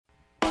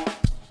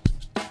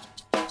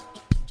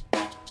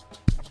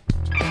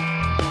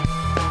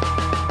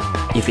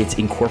if it's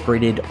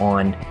incorporated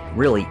on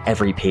really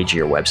every page of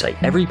your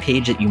website. Every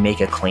page that you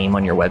make a claim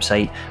on your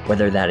website,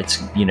 whether that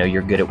it's,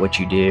 you're good at what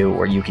you do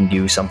or you can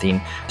do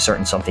something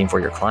for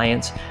your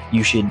clients,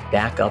 you should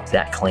back up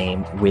that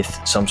claim with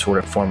some sort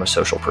of form of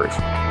social proof.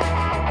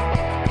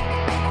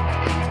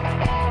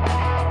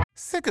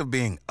 Sick of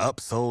being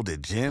upsold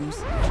at gyms?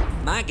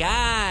 My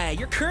guy,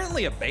 you're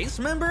currently a base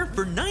member?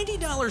 For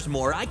 $90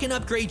 more, I can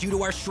upgrade you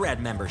to our Shred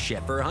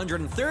membership. For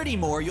 $130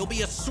 more, you'll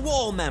be a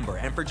Swole member.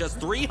 And for just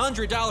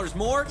 $300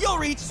 more, you'll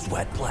reach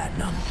Sweat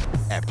Platinum.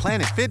 At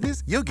Planet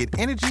Fitness, you'll get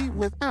energy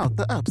without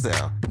the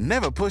upsell.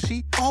 Never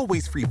pushy,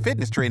 always free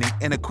fitness training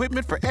and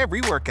equipment for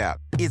every workout.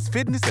 It's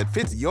fitness that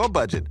fits your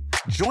budget.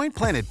 Join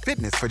Planet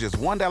Fitness for just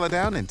 $1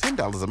 down and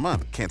 $10 a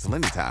month. Cancel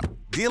anytime.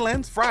 Deal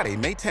ends Friday,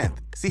 May 10th.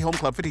 See Home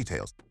Club for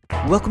details.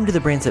 Welcome to the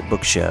Brands That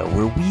Book Show,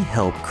 where we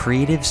help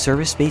creative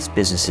service-based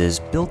businesses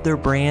build their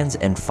brands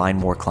and find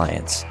more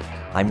clients.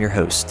 I'm your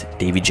host,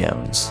 Davey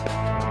Jones.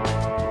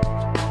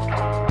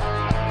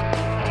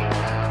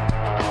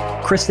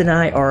 Krista and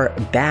I are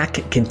back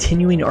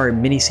continuing our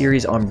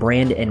mini-series on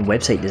brand and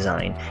website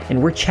design,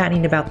 and we're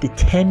chatting about the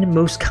 10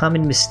 most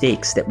common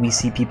mistakes that we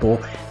see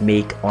people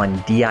make on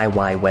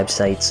DIY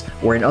websites,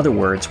 or in other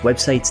words,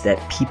 websites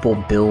that people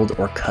build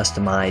or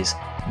customize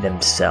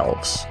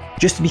themselves.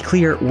 Just to be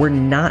clear, we're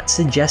not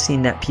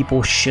suggesting that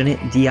people shouldn't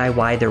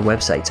DIY their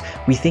websites.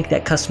 We think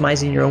that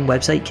customizing your own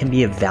website can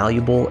be a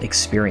valuable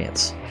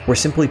experience. We're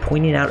simply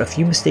pointing out a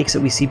few mistakes that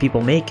we see people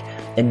make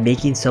and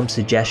making some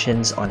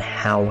suggestions on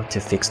how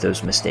to fix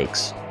those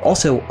mistakes.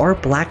 Also, our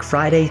Black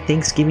Friday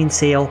Thanksgiving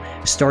sale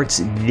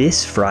starts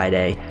this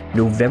Friday,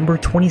 November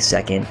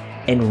 22nd,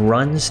 and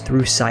runs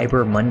through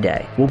Cyber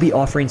Monday. We'll be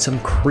offering some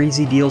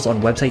crazy deals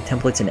on website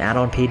templates and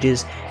add-on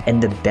pages,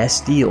 and the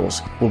best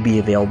deals will be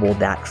available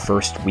that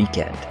first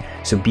weekend.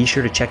 So be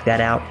sure to check that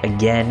out.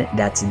 Again,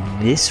 that's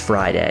this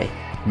Friday,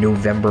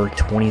 November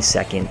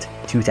 22nd,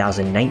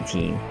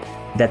 2019.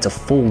 That's a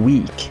full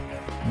week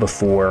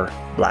before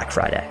Black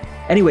Friday.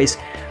 Anyways,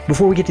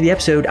 before we get to the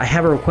episode, I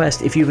have a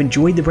request. If you've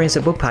enjoyed the Brands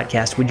That Book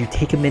podcast, would you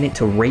take a minute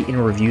to rate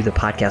and review the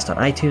podcast on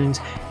iTunes?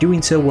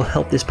 Doing so will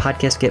help this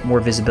podcast get more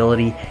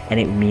visibility, and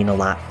it would mean a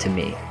lot to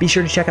me. Be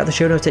sure to check out the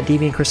show notes at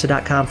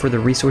daveyandkrista.com for the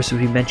resources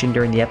we mentioned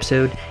during the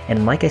episode.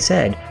 And like I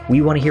said,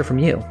 we want to hear from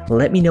you.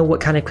 Let me know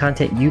what kind of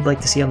content you'd like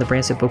to see on the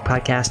Brands That Book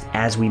podcast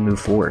as we move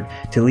forward.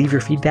 To leave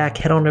your feedback,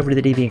 head on over to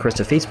the Davey and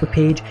Krista Facebook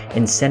page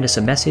and send us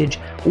a message,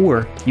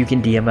 or you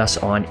can DM us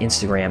on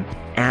Instagram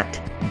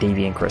at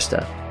Davey and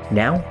Krista.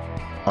 Now,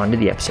 on to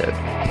the episode.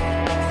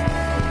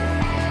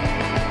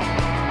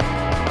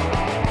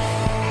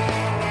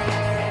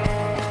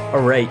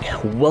 All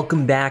right,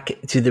 welcome back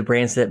to the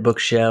Brands That Book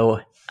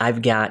Show.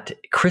 I've got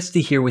Krista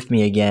here with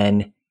me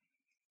again.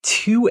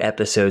 2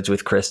 episodes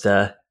with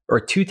Krista, or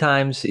 2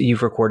 times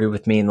you've recorded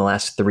with me in the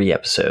last 3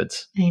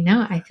 episodes. I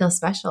know, I feel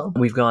special.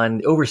 We've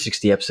gone over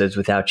 60 episodes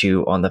without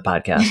you on the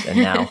podcast, and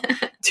now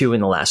 2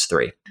 in the last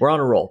 3. We're on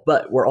a roll,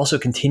 but we're also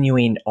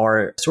continuing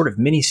our sort of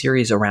mini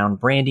series around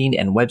branding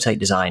and website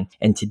design.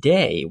 And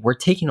today we're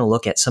taking a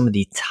look at some of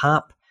the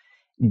top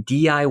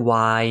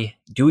DIY,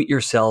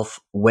 do-it-yourself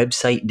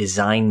website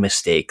design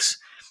mistakes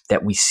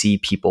that we see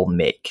people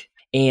make.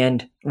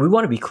 And we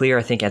want to be clear,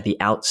 I think, at the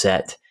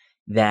outset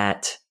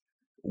that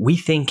we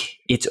think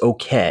it's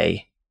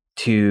okay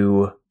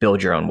to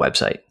build your own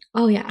website.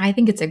 Oh yeah, I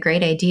think it's a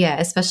great idea,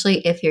 especially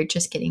if you're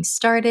just getting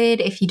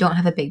started, if you don't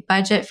have a big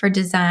budget for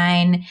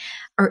design,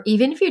 or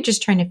even if you're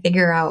just trying to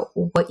figure out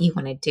what you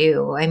want to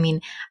do. I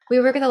mean, we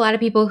work with a lot of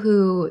people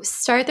who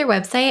start their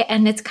website,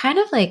 and it's kind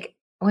of like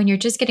when you're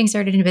just getting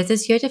started in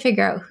business, you have to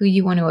figure out who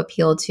you want to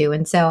appeal to.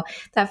 And so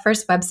that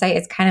first website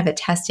is kind of a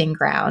testing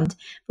ground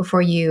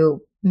before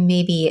you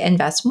maybe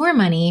invest more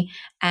money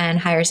and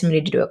hire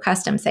somebody to do a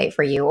custom site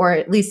for you, or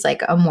at least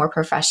like a more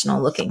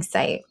professional looking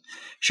site.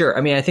 Sure.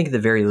 I mean, I think at the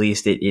very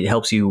least, it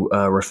helps you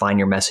refine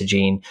your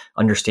messaging,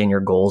 understand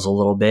your goals a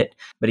little bit.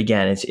 But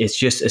again, it's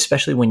just,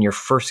 especially when you're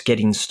first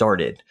getting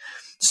started,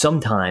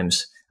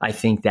 sometimes I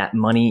think that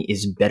money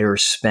is better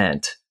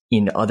spent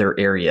in other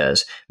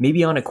areas,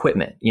 maybe on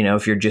equipment,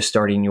 if you're just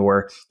starting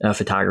your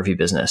photography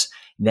business,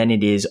 than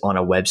it is on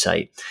a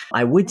website.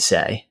 I would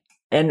say,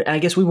 and I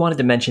guess we wanted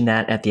to mention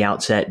that at the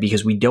outset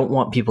because we don't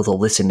want people to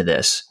listen to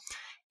this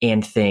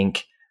and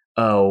think,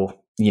 oh,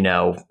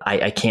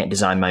 I can't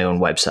design my own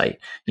website.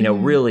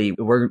 Really,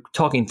 we're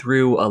talking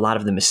through a lot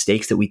of the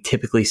mistakes that we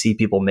typically see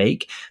people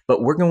make,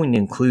 but we're going to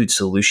include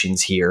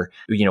solutions here,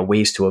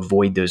 ways to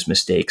avoid those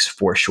mistakes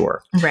for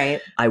sure.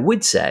 Right. I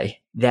would say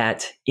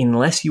that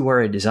unless you are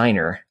a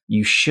designer,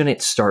 you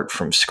shouldn't start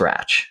from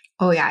scratch.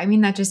 Oh yeah. I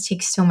mean, that just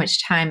takes so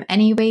much time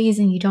anyways,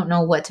 and you don't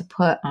know what to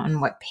put on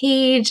what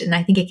page. And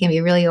I think it can be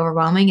really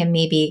overwhelming and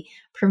maybe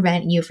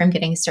prevent you from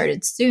getting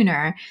started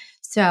sooner.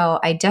 So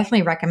I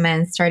definitely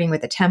recommend starting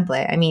with a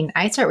template. I mean,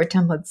 I start with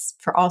templates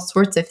for all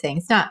sorts of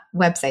things, not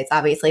websites,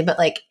 obviously, but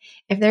like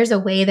if there's a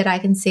way that I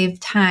can save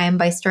time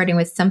by starting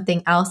with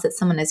something else that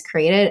someone has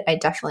created, I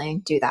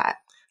definitely do that.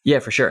 Yeah,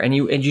 for sure. And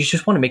you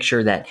just want to make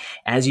sure that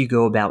as you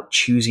go about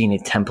choosing a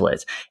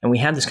template, and we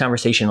had this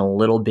conversation a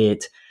little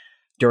bit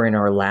during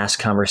our last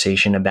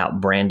conversation about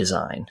brand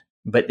design,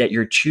 but that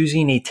you're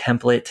choosing a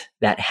template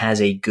that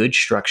has a good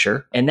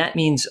structure. And that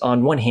means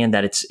on one hand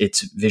that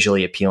it's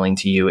visually appealing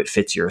to you. It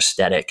fits your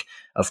aesthetic,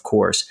 of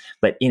course.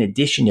 But in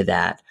addition to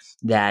that,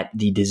 that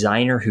the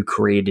designer who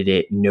created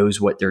it knows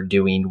what they're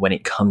doing when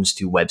it comes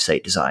to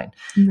website design.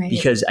 Right.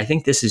 Because I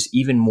think this is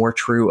even more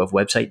true of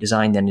website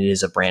design than it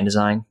is of brand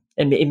design.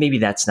 And maybe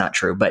that's not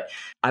true, but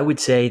I would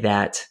say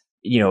that,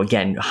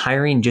 again,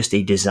 hiring just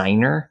a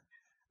designer,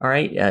 all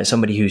right,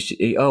 somebody who's,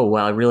 oh,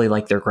 well, I really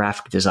like their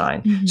graphic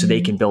design, so they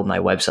can build my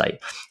website.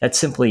 That's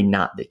simply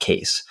not the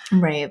case.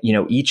 Right.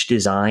 Each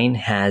design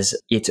has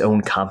its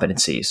own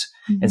competencies.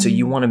 And so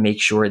you want to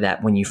make sure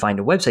that when you find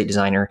a website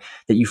designer,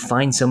 that you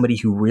find somebody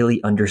who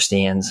really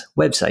understands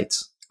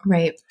websites.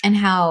 Right. And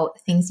how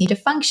things need to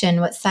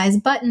function, what size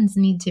buttons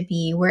need to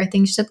be, where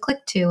things should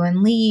click to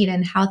and lead,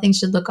 and how things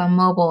should look on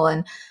mobile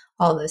and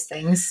all those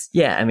things.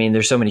 Yeah. I mean,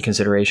 there's so many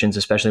considerations,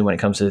 especially when it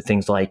comes to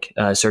things like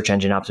search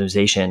engine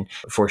optimization,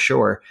 for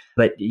sure.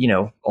 But,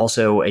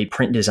 also a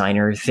print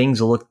designer, things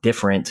look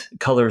different.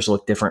 Colors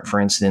look different, for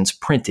instance,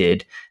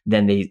 printed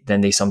than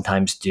they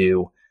sometimes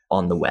do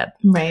on the web.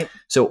 Right.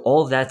 So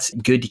all of that's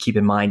good to keep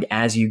in mind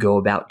as you go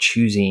about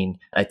choosing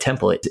a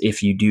template,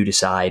 if you do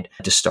decide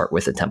to start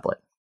with a template.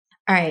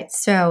 All right.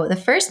 So the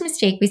first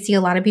mistake we see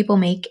a lot of people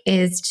make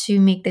is to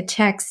make the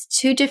text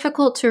too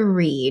difficult to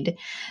read.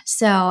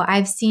 So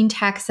I've seen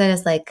text that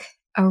is like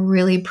a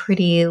really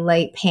pretty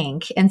light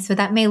pink. And so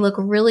that may look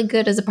really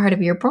good as a part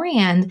of your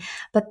brand,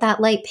 but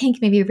that light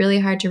pink may be really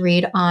hard to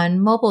read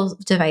on mobile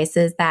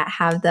devices that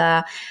have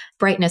the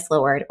brightness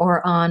lowered,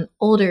 or on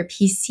older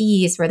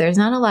PCs where there's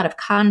not a lot of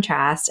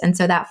contrast. And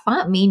so that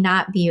font may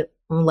not be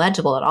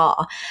legible at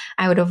all.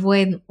 I would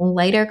avoid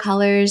lighter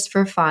colors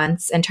for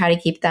fonts and try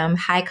to keep them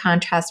high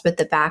contrast with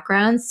the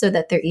backgrounds so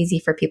that they're easy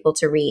for people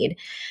to read.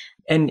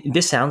 And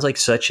this sounds like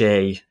such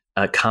a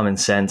common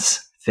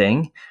sense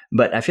thing,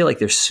 but I feel like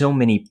there's so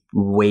many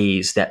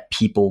ways that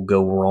people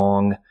go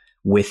wrong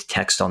with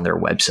text on their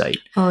website.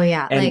 Oh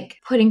yeah. And like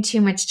putting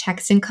too much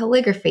text in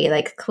calligraphy,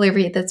 like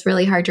calligraphy that's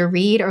really hard to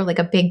read, or like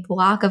a big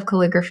block of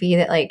calligraphy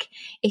that, like,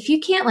 if you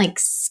can't like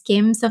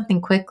skim something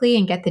quickly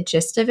and get the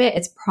gist of it,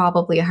 it's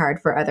probably hard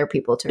for other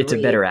people to read. It's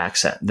a better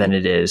accent than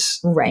it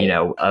is, right,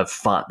 a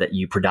font that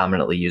you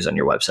predominantly use on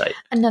your website.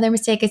 Another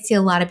mistake I see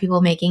a lot of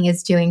people making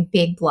is doing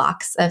big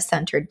blocks of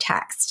centered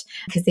text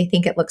because they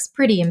think it looks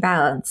pretty and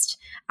balanced.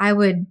 I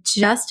would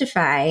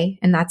justify,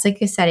 and that's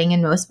like a setting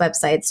in most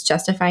websites,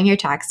 justifying your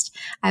text.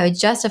 I would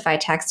justify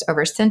text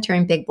over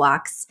centering big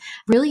blocks.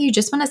 Really, you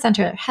just want to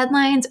center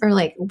headlines or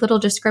like little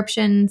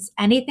descriptions,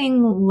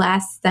 anything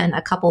less than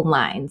a couple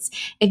lines.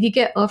 If you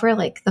get over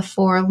like the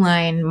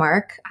 4-line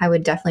mark, I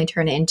would definitely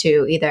turn it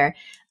into either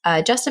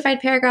a justified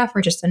paragraph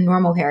or just a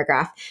normal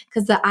paragraph,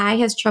 because the eye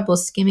has trouble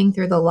skimming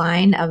through the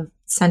line of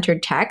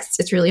centered text.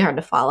 It's really hard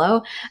to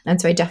follow.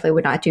 And so I definitely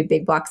would not do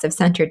big blocks of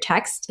centered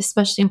text,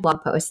 especially in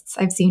blog posts.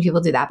 I've seen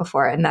people do that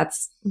before, and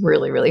that's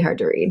really, really hard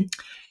to read.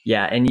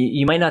 Yeah. And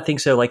you might not think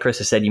so. Like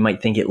Krista said, you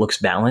might think it looks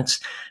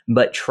balanced,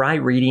 but try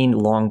reading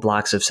long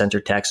blocks of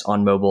centered text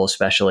on mobile,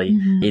 especially.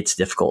 It's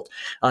difficult.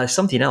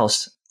 Something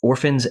else,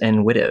 orphans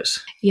and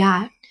widows.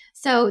 Yeah.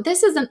 So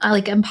this isn't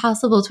like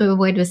impossible to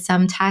avoid with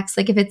some text.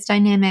 Like if it's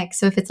dynamic,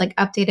 so if it's like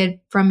updated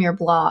from your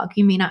blog,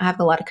 you may not have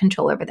a lot of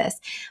control over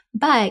this,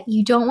 but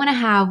you don't want to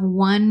have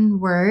one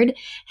word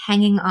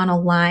hanging on a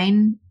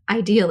line,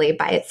 ideally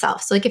by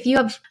itself. So like if you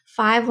have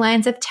 5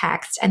 lines of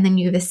text and then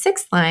you have a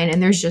 6th line and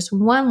there's just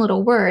one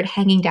little word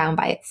hanging down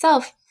by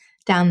itself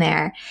down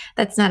there,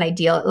 that's not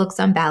ideal. It looks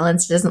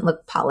unbalanced. It doesn't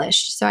look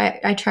polished. So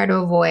I try to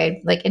avoid,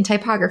 like in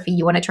typography,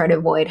 you want to try to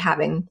avoid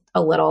having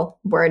a little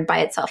word by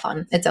itself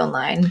on its own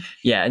line.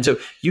 Yeah. And so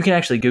you can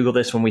actually Google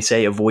this when we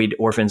say avoid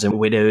orphans and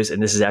widows.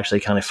 And this is actually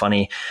kind of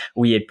funny.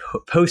 We had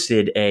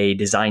posted a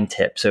design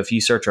tip. So if you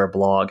search our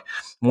blog,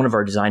 one of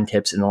our design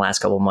tips in the last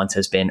couple of months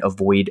has been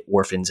avoid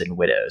orphans and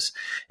widows.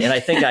 And I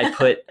think I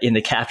put in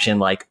the caption,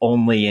 like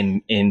only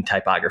in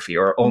typography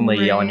or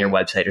only on your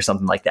website or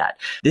something like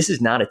that. This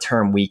is not a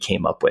term we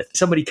came up with.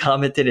 Somebody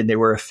commented and they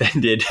were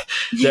offended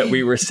that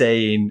we were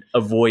saying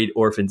avoid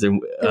orphans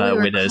and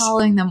widows.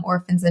 Calling them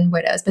orphans and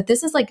widows. But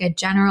this is like a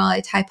general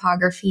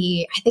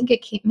typography. I think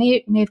it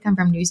may have come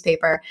from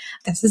newspaper.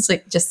 This is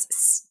like just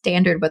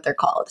standard what they're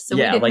called. So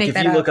yeah, like if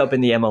you look up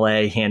in the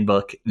MLA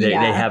handbook, they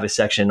have a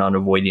section on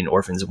avoiding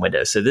orphans and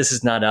widows. So this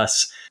is not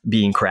us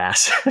being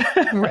crass.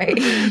 Right.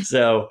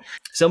 So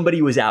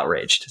somebody was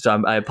outraged.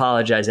 So I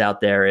apologize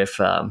out there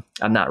if I'm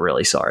not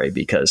really sorry,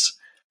 because,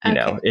 you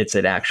know, it's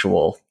an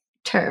actual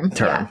term.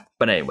 Yeah.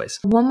 But anyways.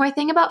 One more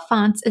thing about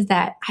fonts is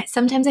that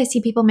sometimes I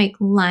see people make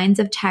lines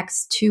of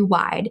text too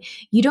wide.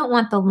 You don't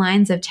want the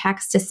lines of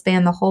text to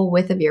span the whole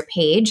width of your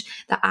page.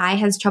 The eye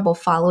has trouble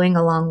following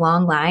along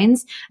long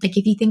lines. Like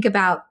if you think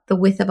about the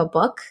width of a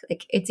book,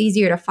 like it's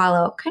easier to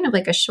follow kind of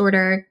like a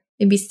shorter,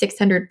 maybe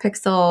 600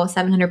 pixel,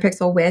 700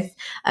 pixel width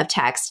of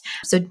text.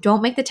 So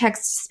don't make the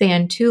text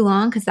span too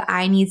long, because the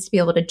eye needs to be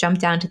able to jump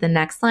down to the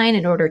next line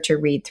in order to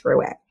read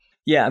through it.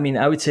 Yeah, I mean,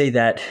 I would say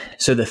that,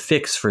 so the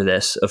fix for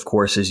this, of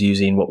course, is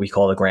using what we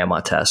call the grandma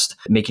test,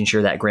 making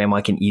sure that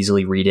grandma can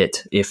easily read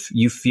it. If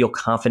you feel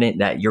confident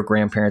that your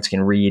grandparents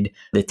can read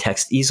the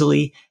text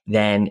easily,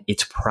 then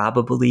it's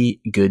probably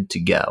good to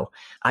go.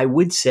 I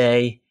would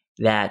say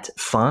that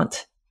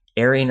font,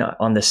 erring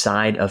on the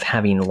side of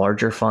having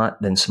larger font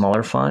than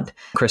smaller font.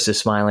 Chris is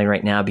smiling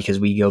right now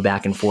because we go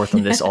back and forth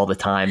on this all the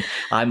time.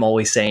 I'm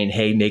always saying,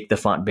 hey, make the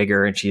font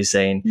bigger. And she's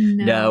saying,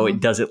 no, it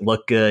doesn't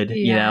look good,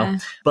 you know,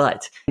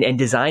 and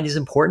design is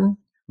important,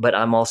 but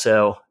I'm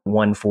also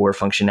one for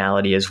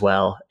functionality as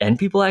well. And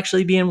people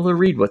actually being able to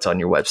read what's on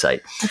your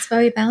website. That's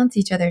why we balance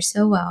each other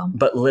so well.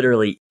 But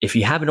literally, if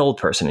you have an old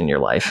person in your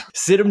life,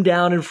 sit them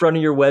down in front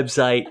of your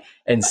website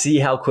and see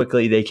how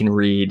quickly they can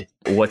read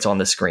what's on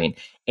the screen.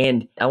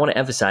 And I want to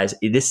emphasize,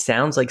 this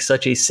sounds like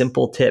such a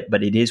simple tip,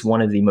 but it is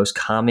one of the most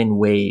common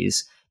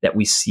ways that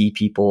we see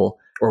people,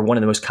 or one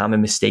of the most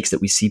common mistakes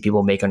that we see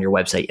people make on your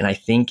website. And I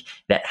think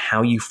that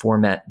how you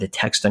format the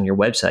text on your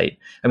website,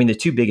 I mean, the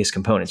two biggest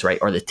components, right,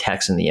 are the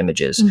text and the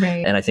images.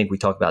 Right. And I think we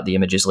talk about the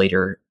images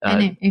later.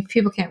 And if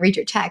people can't read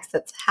your text,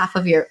 that's half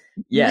of your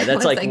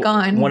that's like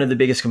gone. One of the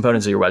biggest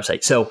components of your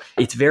website. So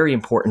it's very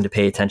important to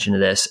pay attention to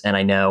this. And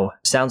I know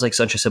it sounds like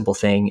such a simple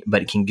thing,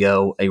 but it can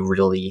go a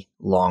really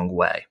long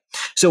way.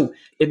 So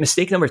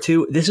mistake number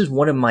 2, this is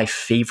one of my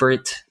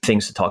favorite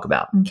things to talk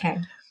about. Okay.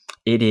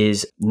 It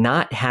is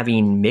not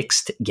having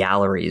mixed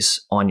galleries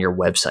on your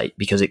website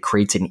because it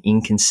creates an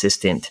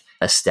inconsistent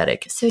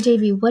aesthetic. So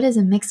JV, what is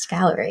a mixed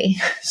gallery?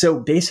 So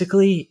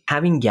basically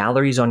having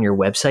galleries on your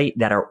website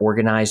that are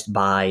organized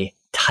by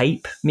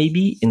type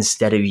maybe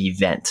instead of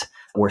event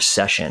or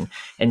session.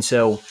 And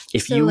so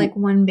like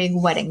one big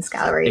weddings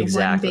gallery,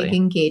 exactly. One big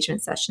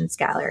engagement sessions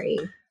gallery.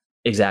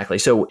 Exactly.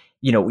 So,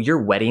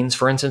 your weddings,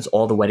 for instance,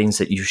 all the weddings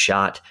that you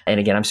shot, and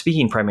again, I'm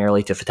speaking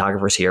primarily to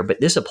photographers here, but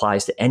this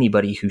applies to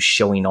anybody who's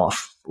showing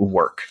off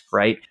work,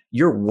 right?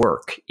 Your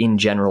work in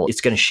general,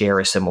 it's going to share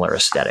a similar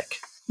aesthetic,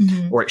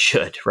 or it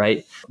should,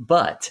 right?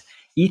 But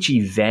each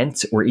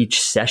event or each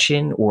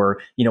session or,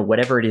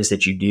 whatever it is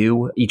that you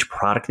do, each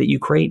product that you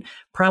create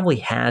probably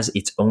has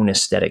its own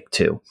aesthetic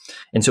too.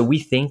 And so we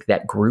think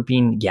that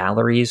grouping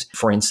galleries,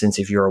 for instance,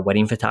 if you're a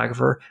wedding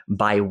photographer,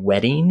 by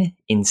wedding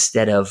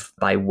instead of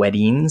by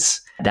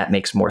weddings, that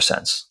makes more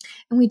sense.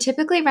 And we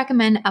typically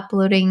recommend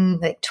uploading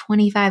like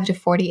 25 to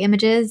 40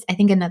 images. I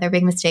think another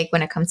big mistake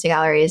when it comes to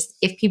galleries,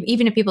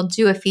 even if people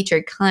do a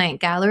featured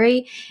client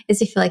gallery, is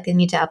they feel like they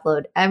need to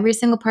upload every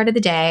single part of the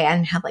day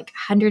and have like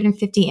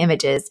 150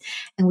 images.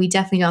 And we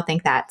definitely don't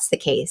think that's the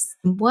case.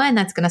 One,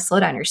 that's going to slow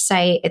down your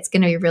site. It's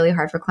going to be really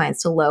hard for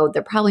clients to load.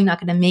 They're probably not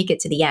going to make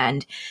it to the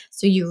end.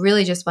 So you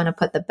really just want to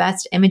put the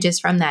best images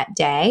from that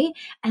day.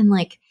 And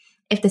like,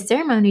 if the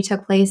ceremony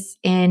took place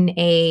in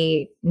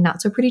a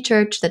not so pretty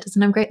church that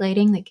doesn't have great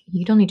lighting, like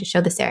you don't need to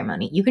show the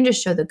ceremony. You can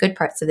just show the good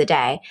parts of the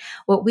day.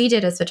 What we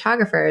did as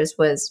photographers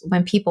was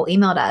when people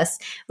emailed us,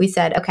 we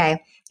said,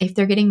 okay, if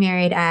they're getting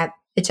married at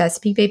the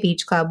Chesapeake Bay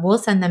Beach Club, we'll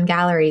send them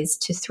galleries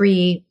to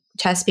 3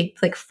 Chesapeake,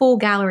 like full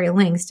gallery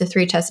links to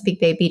 3 Chesapeake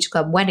Bay Beach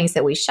Club weddings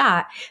that we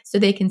shot so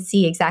they can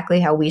see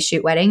exactly how we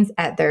shoot weddings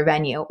at their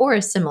venue or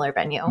a similar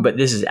venue. But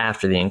this is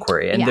after the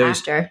inquiry. And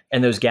after.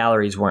 And those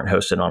galleries weren't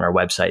hosted on our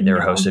website. They were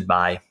hosted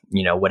by,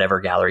 whatever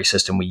gallery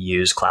system we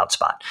use,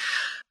 CloudSpot.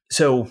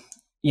 So,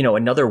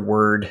 another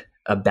word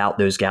about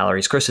those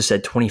galleries, Chris has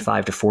said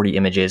 25 to 40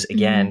 images.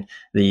 Again,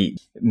 me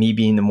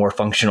being the more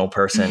functional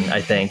person,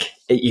 I think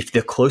if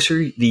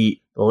the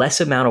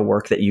less amount of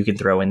work that you can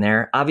throw in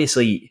there,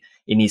 obviously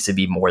it needs to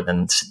be more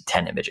than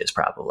 10 images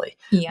probably.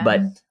 Yeah.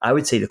 But I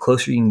would say the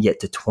closer you can get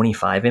to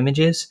 25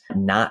 images,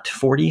 not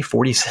 40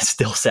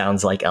 still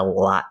sounds like a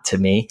lot to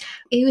me.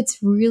 It's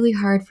really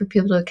hard for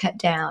people to cut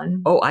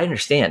down. Oh, I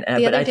understand.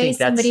 The other day,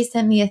 somebody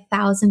sent me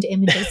 1,000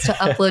 images to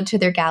upload to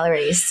their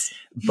galleries.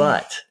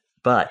 But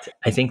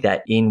I think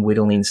that in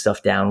whittling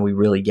stuff down, we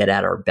really get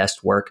at our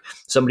best work.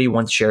 Somebody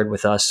once shared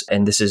with us,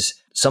 and this is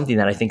something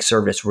that I think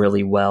served us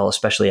really well,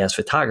 especially as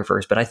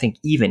photographers, but I think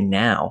even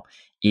now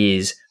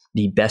is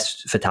the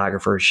best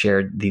photographers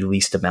shared the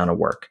least amount of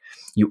work.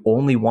 You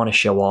only want to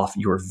show off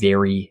your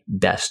very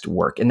best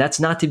work. And that's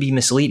not to be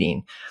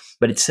misleading,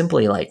 but it's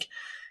simply like,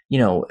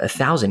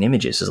 1,000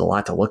 images is a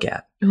lot to look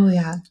at. Oh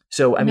yeah.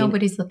 So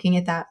nobody's looking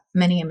at that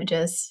many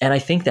images. And I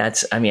think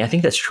that's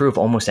true of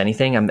almost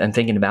anything. I'm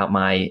thinking about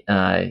my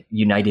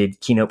United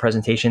keynote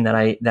presentation that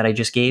I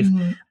just gave.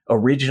 Mm-hmm.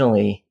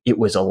 Originally, it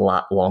was a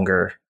lot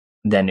longer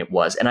than it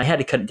was. And I had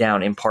to cut it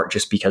down in part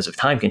just because of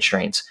time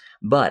constraints.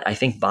 But I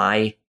think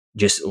by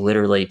just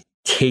literally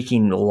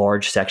taking the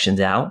large sections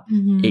out,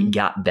 it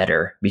got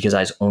better because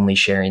I was only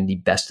sharing the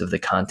best of the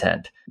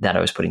content that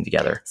I was putting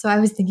together. So I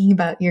was thinking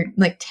about your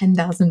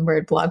 10,000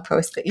 word blog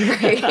post that you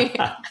write.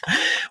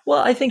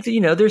 Well, I think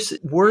that, there's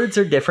words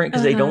are different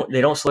because they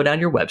don't slow down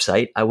your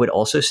website. I would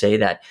also say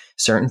that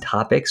certain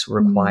topics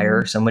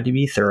require someone to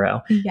be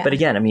thorough. Yeah. But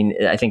again,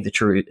 I think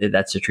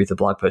that's the truth of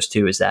blog posts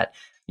too, is that,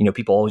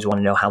 people always want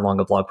to know how long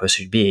a blog post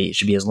should be. It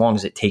should be as long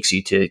as it takes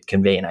you to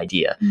convey an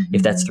idea.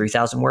 If that's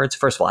 3,000 words,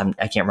 first of all,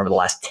 I can't remember the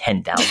last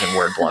 10,000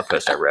 word blog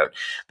post I wrote.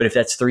 But if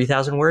that's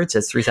 3,000 words,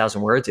 that's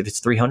 3,000 words. If it's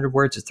 300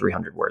 words, it's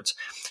 300 words.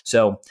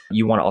 So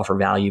you want to offer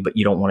value, but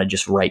you don't want to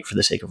just write for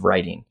the sake of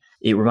writing.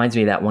 It reminds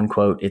me of that one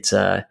quote. It's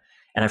and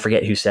I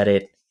forget who said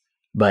it,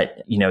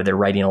 but they're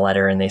writing a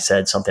letter and they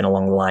said something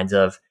along the lines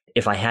of,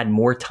 if I had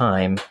more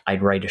time,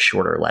 I'd write a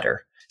shorter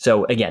letter.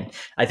 So again,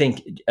 I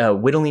think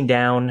whittling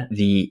down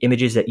the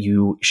images that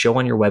you show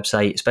on your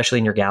website, especially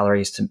in your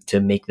galleries, to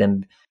make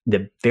them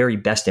the very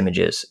best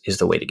images is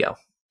the way to go.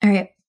 All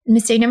right.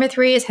 Mistake number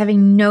 3 is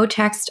having no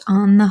text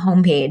on the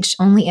homepage,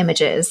 only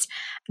images.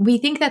 We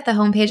think that the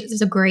homepage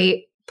is a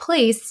great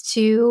place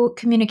to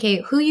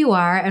communicate who you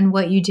are and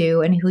what you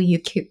do and who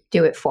you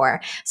do it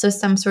for. So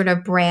some sort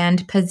of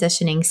brand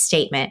positioning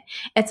statement.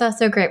 It's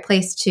also a great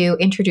place to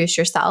introduce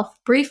yourself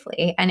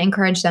briefly and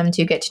encourage them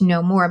to get to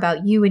know more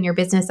about you and your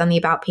business on the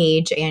About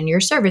page and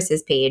your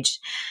services page.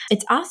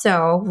 It's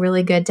also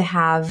really good to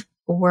have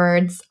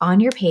words on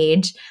your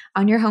page,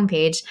 on your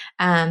homepage,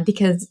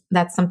 because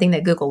that's something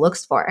that Google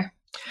looks for.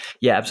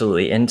 Yeah,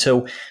 absolutely. And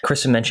so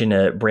Krista mentioned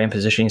a brand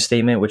positioning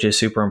statement, which is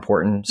super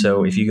important.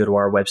 So if you go to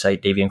our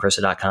website,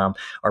 daveyandkrista.com,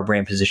 our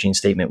brand positioning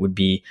statement would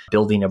be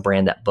building a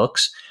brand that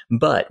books.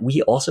 But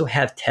we also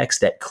have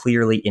text that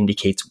clearly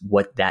indicates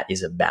what that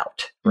is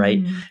about,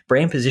 right?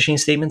 Brand positioning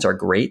statements are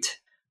great,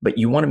 but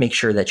you want to make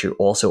sure that you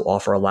also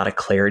offer a lot of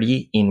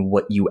clarity in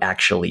what you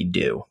actually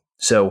do.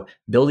 So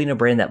building a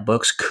brand that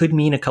books could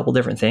mean a couple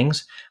different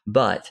things,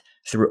 but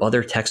through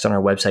other text on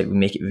our website, we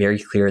make it very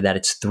clear that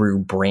it's through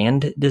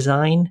brand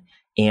design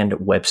and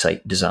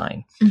website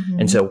design.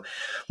 And so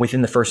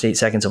within the first 8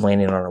 seconds of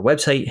landing on our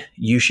website,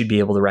 you should be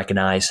able to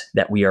recognize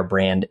that we are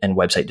brand and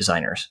website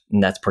designers.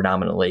 And that's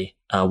predominantly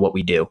what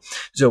we do.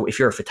 So if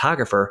you're a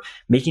photographer,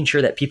 making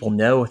sure that people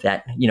know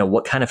that,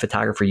 what kind of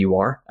photographer you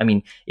are. I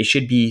mean, it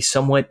should be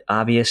somewhat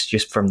obvious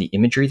just from the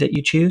imagery that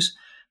you choose.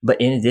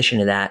 But in addition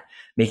to that,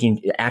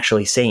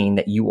 actually saying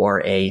that you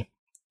are a,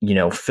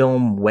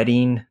 film,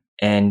 wedding,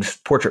 and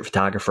portrait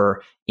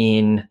photographer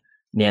in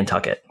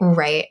Nantucket.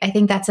 Right. I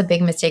think that's a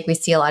big mistake we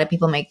see a lot of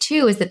people make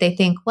too, is that they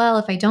think, well,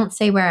 if I don't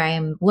say where I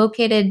am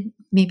located,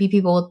 maybe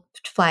people will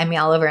fly me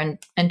all over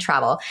and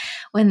travel.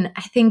 When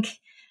I think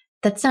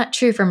that's not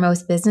true for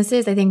most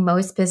businesses. I think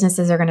most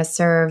businesses are going to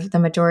serve the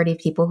majority of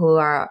people who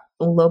are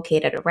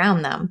located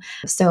around them.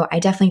 So I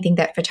definitely think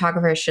that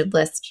photographers should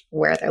list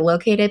where they're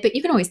located, but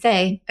you can always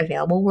say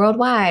available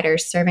worldwide or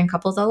serving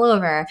couples all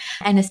over.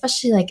 And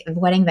especially like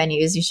wedding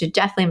venues, you should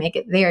definitely make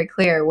it very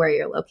clear where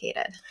you're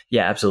located.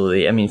 Yeah,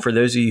 absolutely. I mean, for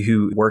those of you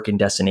who work in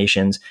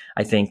destinations,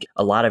 I think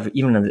a lot of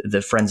even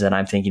the friends that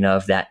I'm thinking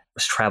of that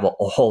travel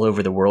all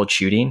over the world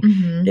shooting,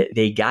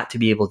 they got to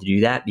be able to do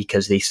that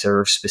because they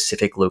serve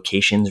specific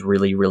locations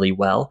really, really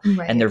well.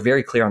 Right. And they're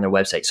very clear on their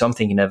website. So I'm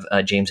thinking of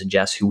James and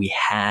Jess, who we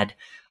had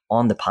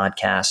on the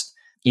podcast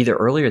either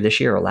earlier this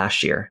year or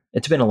last year.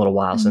 It's been a little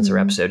while since our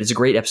episode. It's a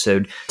great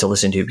episode to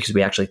listen to because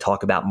we actually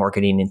talk about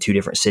marketing in 2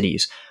 different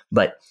cities.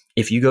 But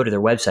if you go to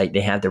their website, they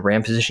have the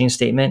brand positioning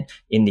statement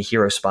in the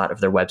hero spot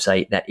of their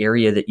website, that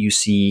area that you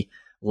see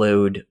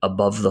load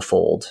above the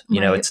fold.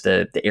 It's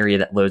the area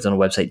that loads on a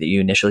website that you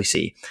initially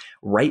see.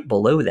 Right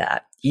below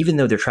that, even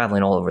though they're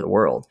traveling all over the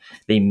world,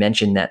 they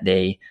mention that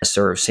they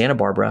serve Santa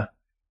Barbara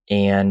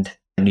and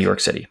New York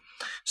City.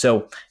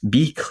 So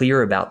be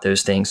clear about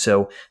those things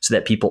so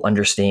that people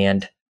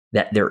understand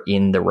that they're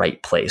in the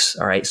right place.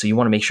 All right. So you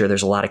want to make sure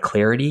there's a lot of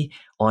clarity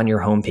on your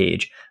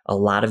homepage. A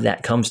lot of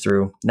that comes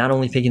through not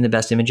only picking the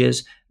best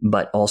images,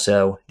 but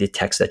also the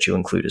text that you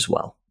include as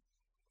well.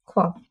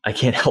 Cool. I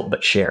can't help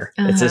but share.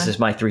 This is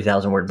my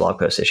 3,000 word blog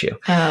post issue.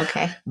 Oh,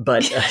 okay.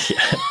 But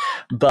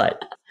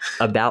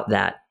about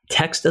that,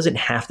 text doesn't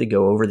have to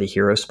go over the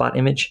hero spot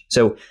image.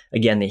 So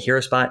again, the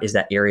hero spot is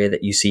that area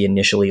that you see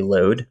initially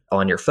load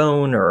on your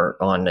phone or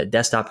on a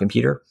desktop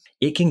computer.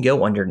 It can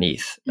go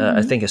underneath.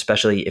 I think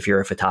especially if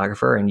you're a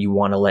photographer and you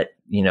want to let,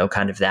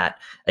 kind of that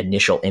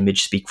initial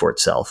image speak for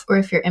itself. Or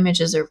if your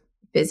images are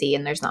busy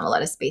and there's not a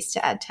lot of space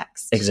to add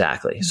text.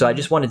 Exactly. So I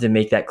just wanted to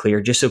make that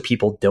clear just so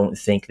people don't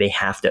think they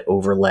have to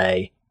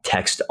overlay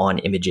text on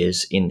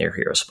images in their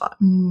hero spot.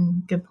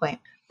 Good point.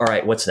 All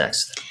right. What's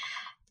next?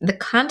 The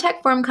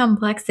contact form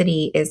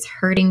complexity is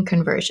hurting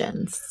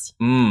conversions.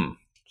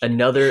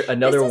 Another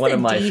one of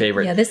my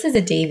favorite. Yeah, this is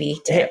a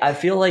Davey tip. Hey, I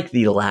feel like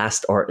the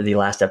last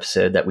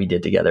episode that we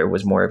did together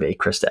was more of a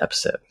Krista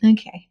episode.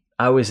 Okay.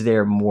 I was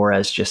there more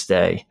as just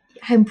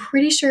I'm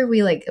pretty sure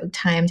we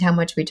timed how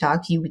much we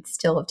talked. You would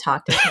still have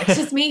talked as much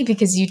as me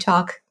because you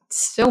talk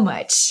so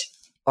much.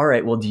 All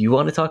right. Well, do you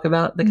want to talk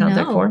about the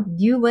contact form?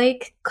 You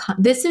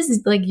this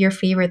is your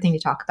favorite thing to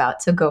talk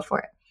about. So go for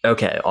it.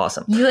 Okay,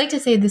 awesome. You like to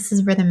say this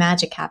is where the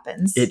magic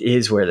happens. It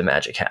is where the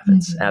magic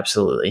happens.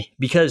 Absolutely.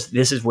 Because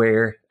this is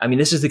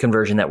this is the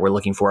conversion that we're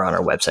looking for on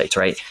our websites,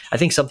 right? I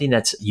think something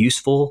that's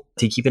useful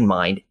to keep in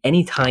mind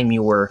anytime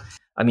you're,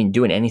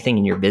 doing anything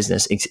in your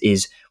business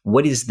is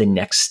what is the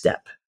next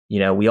step?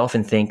 We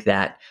often think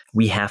that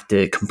we have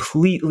to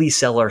completely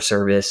sell our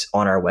service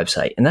on our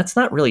website. And that's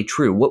not really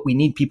true. What we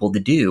need people to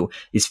do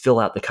is fill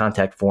out the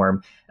contact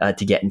form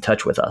to get in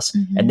touch with us.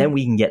 Mm-hmm. And then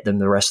we can get them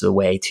the rest of the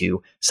way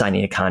to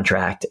signing a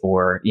contract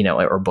or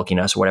booking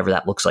us or whatever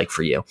that looks like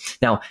for you.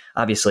 Now,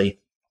 obviously,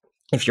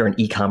 if you're an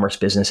e-commerce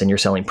business and you're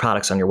selling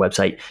products on your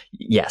website,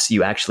 yes,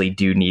 you actually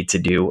do need to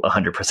do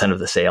 100% of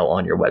the sale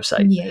on your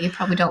website. Yeah, you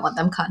probably don't want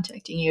them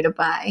contacting you to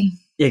buy.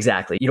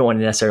 Exactly. You don't want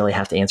to necessarily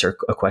have to answer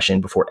a question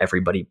before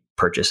everybody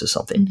purchases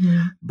something.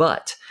 Mm-hmm.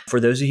 But for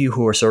those of you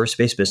who are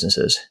service-based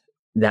businesses,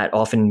 that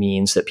often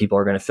means that people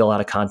are going to fill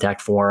out a contact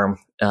form,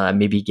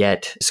 maybe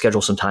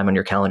schedule some time on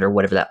your calendar,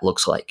 whatever that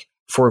looks like.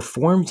 For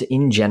forms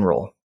in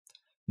general,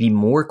 the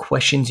more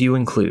questions you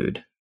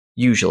include,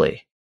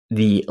 usually,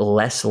 the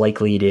less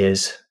likely it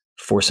is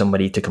for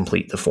somebody to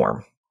complete the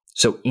form.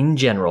 So in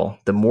general,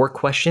 the more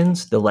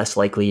questions, the less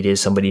likely it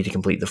is somebody to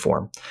complete the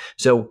form.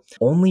 So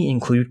only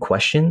include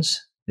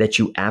questions that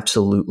you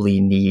absolutely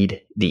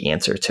need the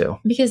answer to.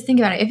 Because think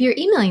about it, if you're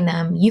emailing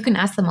them, you can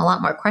ask them a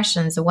lot more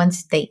questions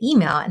once they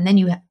email, and then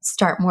you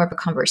start more of a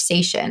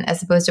conversation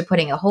as opposed to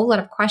putting a whole lot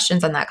of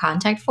questions on that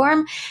contact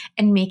form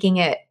and making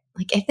it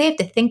like if they have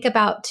to think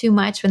about too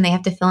much when they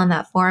have to fill in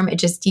that form, it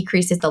just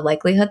decreases the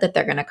likelihood that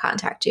they're going to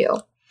contact you.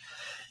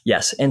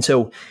 Yes. And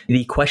so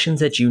the questions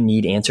that you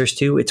need answers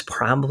to, it's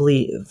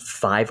probably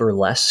 5 or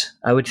less,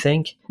 I would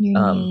think.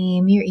 Your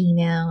name, your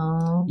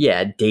email.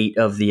 Yeah. Date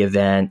of the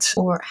event.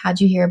 Or how'd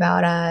you hear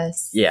about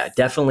us? Yeah,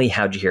 definitely.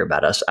 How'd you hear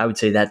about us? I would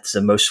say that's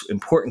the most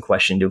important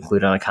question to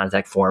include on a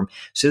contact form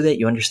so that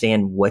you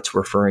understand what's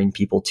referring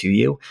people to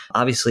you.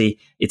 Obviously,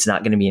 it's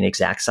not going to be an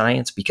exact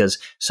science because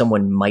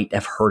someone might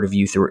have heard of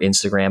you through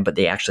Instagram, but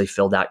they actually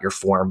filled out your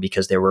form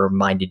because they were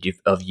reminded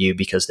of you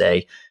because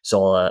they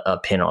saw a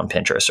pin on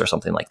Pinterest or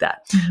something like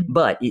that. Mm-hmm.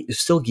 But it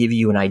still give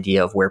you an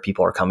idea of where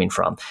people are coming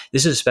from.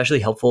 This is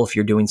especially helpful if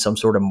you're doing some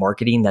sort of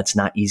marketing that's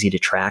not easy to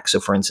track. So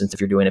for instance, if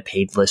you're doing a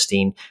paid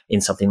listing in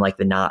something like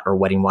The Knot or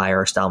Wedding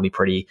Wire or Style Me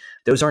Pretty,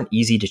 those aren't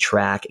easy to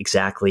track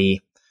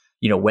exactly,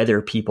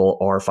 whether people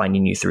are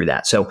finding you through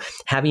that. So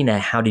having a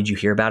how did you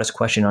hear about us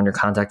question on your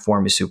contact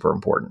form is super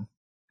important.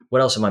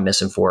 What else am I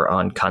missing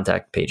on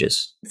contact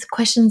pages? It's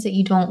questions that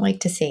you don't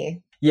like to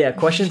see. Yeah,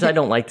 questions I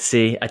don't like to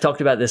see. I talked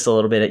about this a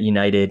little bit at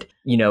United.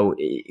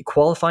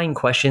 Qualifying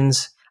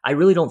questions, I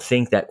really don't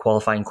think that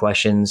qualifying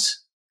questions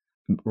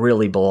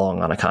really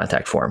belong on a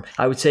contact form.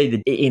 I would say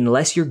that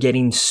unless you're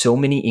getting so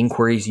many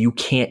inquiries you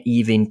can't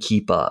even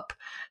keep up,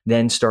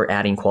 then start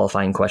adding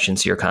qualifying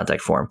questions to your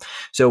contact form.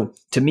 So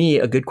to me,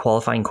 a good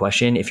qualifying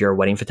question, if you're a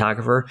wedding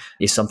photographer,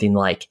 is something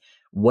like,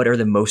 what are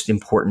the most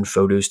important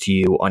photos to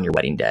you on your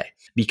wedding day?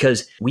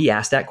 Because we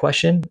asked that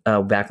question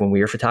back when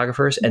we were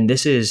photographers, and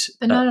this is...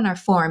 But not on our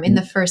form, in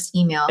the first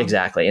email.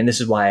 Exactly. And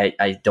this is why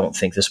I don't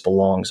think this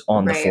belongs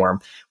on the form.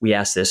 We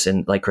asked this,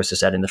 and like Krista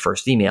said, in the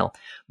first email.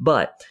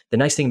 But the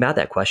nice thing about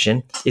that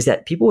question is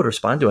that people would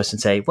respond to us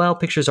and say, well,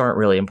 pictures aren't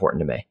really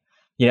important to me.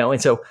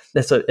 And so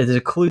there's a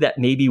clue that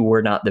maybe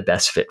we're not the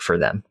best fit for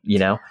them,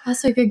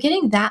 Also, if you're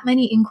getting that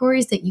many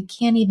inquiries that you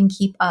can't even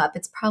keep up,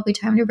 it's probably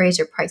time to raise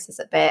your prices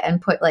a bit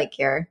and put like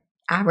your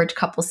average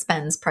couple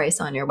spends price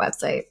on your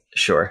website.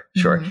 Sure.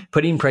 Mm-hmm.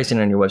 Putting pricing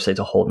on your website is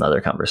a whole nother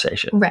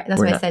conversation. Right.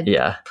 That's why I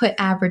said put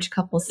average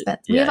couple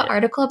spends. We have an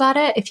article about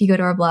it if you go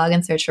to our blog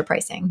and search for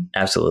pricing.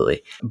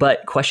 Absolutely.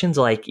 But questions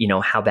like,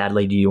 how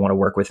badly do you want to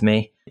work with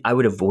me? I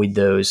would avoid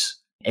those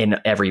in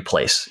every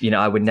place.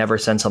 I would never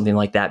send something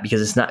like that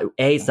because it's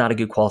not a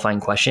good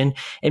qualifying question.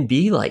 And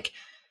B, like,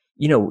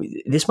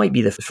 this might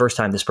be the first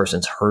time this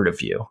person's heard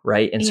of you,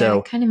 right? And so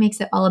it kind of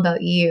makes it all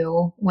about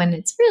you when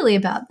it's really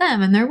about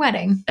them and their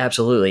wedding.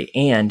 Absolutely.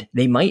 And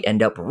they might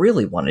end up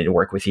really wanting to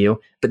work with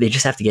you, but they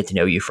just have to get to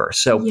know you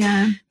first. So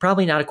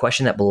probably not a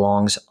question that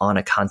belongs on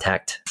a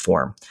contact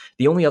form.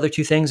 The only other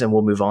two things, and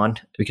we'll move on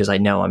because I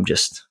know I'm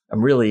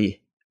really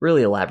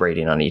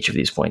elaborating on each of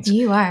these points.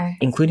 You are.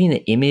 Including an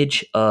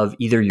image of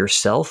either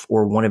yourself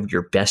or one of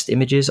your best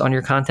images on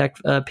your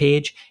contact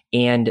page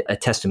and a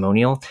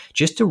testimonial,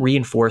 just to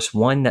reinforce,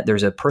 one, that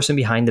there's a person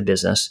behind the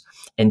business,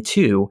 and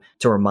two,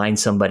 to remind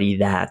somebody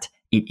that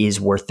it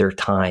is worth their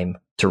time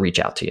to reach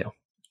out to you.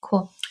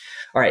 Cool.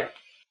 All right.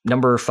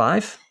 Number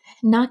 5.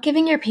 Not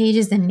giving your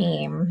pages a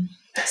name.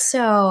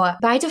 So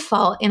by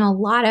default, in a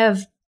lot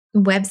of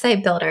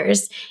website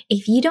builders,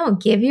 if you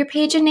don't give your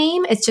page a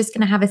name, it's just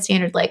going to have a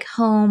standard like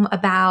home,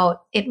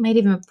 about. It might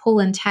even pull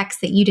in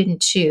text that you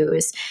didn't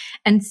choose.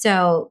 And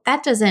so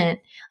that doesn't,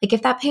 like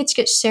if that page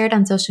gets shared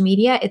on social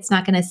media, it's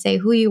not going to say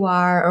who you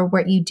are or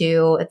what you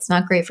do. It's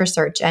not great for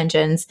search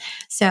engines.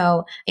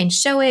 So in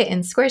Showit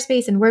and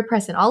Squarespace and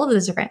WordPress and all of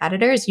those different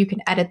editors, you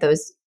can edit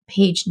those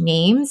page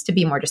names to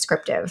be more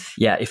descriptive.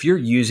 Yeah. If you're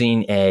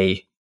using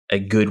a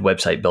good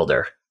website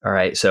builder, all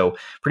right, so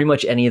pretty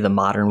much any of the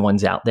modern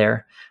ones out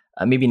there,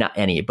 maybe not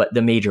any, but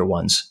the major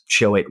ones,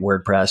 Showit,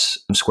 WordPress,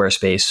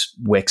 Squarespace,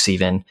 Wix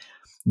even,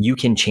 you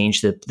can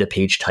change the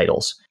page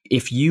titles.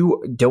 If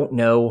you don't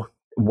know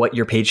what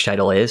your page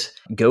title is,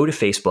 go to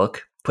Facebook,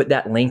 put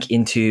that link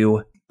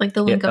into Like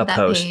the link a of that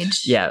post.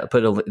 page. Yeah,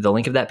 put the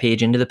link of that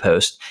page into the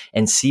post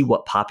and see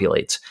what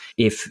populates.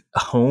 If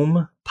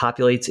home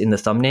populates in the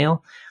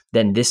thumbnail,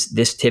 then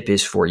this tip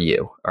is for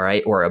you, all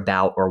right? Or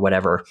about or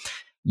whatever.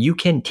 You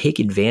can take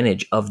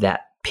advantage of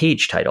that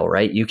page title,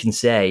 right? You can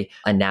say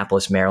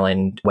Annapolis,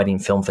 Maryland wedding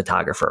film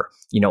photographer,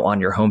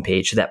 on your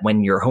homepage, so that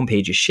when your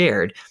homepage is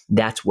shared,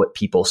 that's what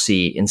people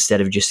see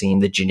instead of just seeing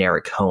the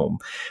generic home.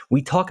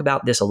 We talk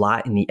about this a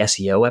lot in the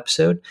SEO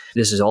episode.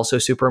 This is also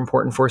super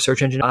important for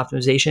search engine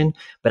optimization.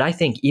 But I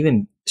think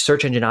even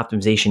search engine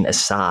optimization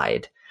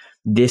aside,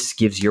 this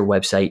gives your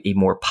website a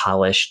more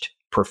polished,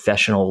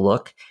 professional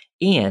look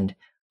and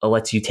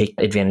lets you take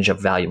advantage of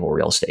valuable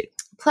real estate.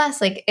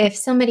 Plus, like if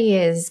somebody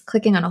is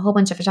clicking on a whole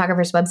bunch of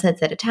photographers'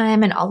 websites at a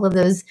time and all of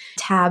those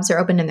tabs are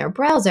open in their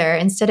browser,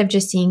 instead of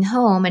just seeing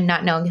home and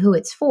not knowing who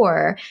it's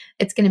for,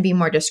 it's going to be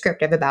more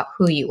descriptive about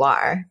who you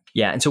are.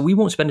 Yeah. And so we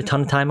won't spend a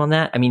ton of time on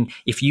that. I mean,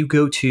 if you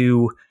go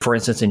to, for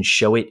instance, in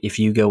Showit, if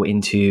you go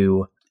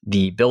into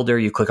the builder,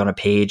 you click on a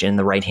page and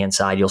the right-hand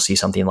side, you'll see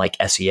something like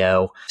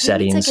SEO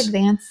settings. It's like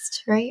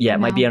advanced, right? Yeah, it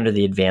might be under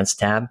the advanced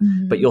tab,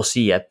 but you'll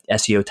see a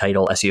SEO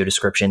title, SEO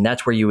description.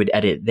 That's where you would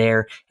edit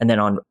there. And then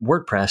on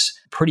WordPress,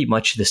 pretty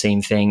much the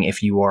same thing.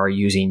 If you are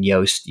using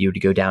Yoast, you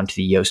would go down to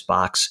the Yoast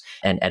box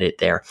and edit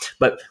there.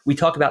 But we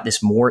talk about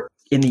this more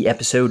in the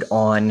episode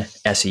on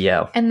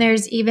SEO. And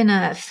there's even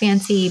a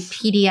fancy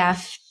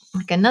PDF,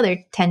 like another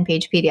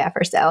 10-page PDF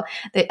or so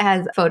that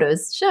has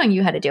photos showing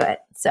you how to do it.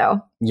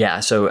 So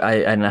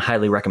I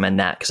highly recommend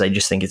that because I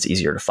just think it's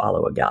easier to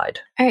follow a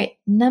guide. All right.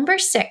 Number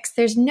 6,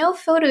 there's no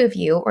photo of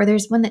you or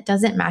there's one that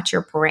doesn't match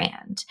your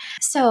brand.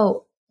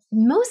 So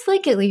most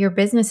likely your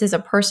business is a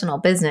personal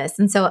business.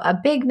 And so a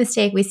big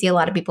mistake we see a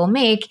lot of people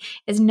make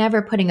is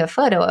never putting a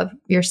photo of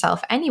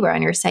yourself anywhere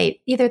on your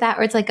site. Either that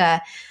or it's like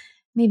a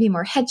maybe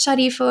more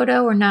headshot-y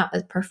photo or not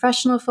a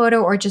professional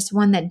photo or just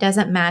one that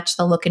doesn't match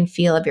the look and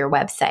feel of your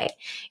website.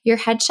 Your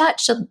headshot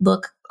should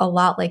look a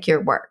lot like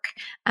your work.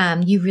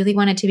 You really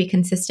want it to be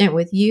consistent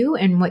with you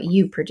and what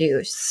you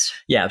produce.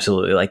 Yeah,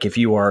 absolutely. Like if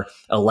you are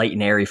a light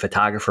and airy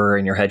photographer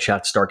and your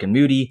headshot's dark and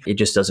moody, it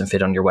just doesn't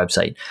fit on your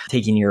website.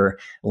 Taking your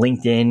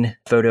LinkedIn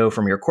photo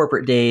from your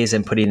corporate days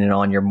and putting it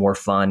on your more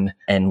fun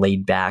and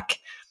laid back,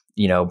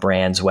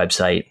 brand's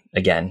website,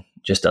 again,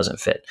 just doesn't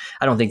fit.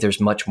 I don't think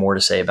there's much more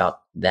to say about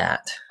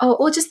that. Oh,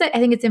 well, just that I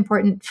think it's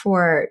important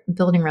for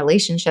building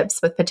relationships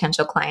with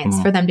potential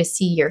clients for them to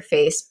see your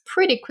face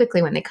pretty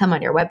quickly when they come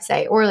on your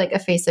website, or like a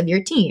face of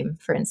your team,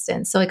 for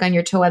instance. So like on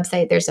your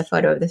website, there's a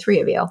photo of the 3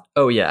 of you.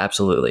 Oh, yeah,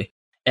 absolutely.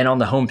 And on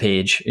the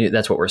homepage,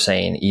 that's what we're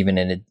saying, even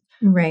in a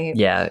right.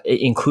 Yeah,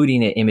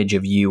 including an image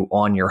of you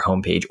on your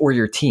homepage or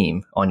your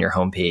team on your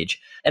homepage.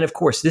 And of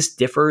course, this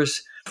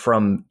differs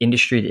from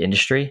industry to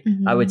industry.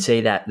 I would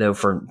say that though,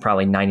 for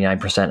probably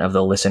 99% of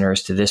the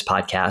listeners to this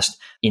podcast,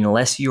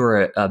 unless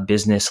you're a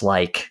business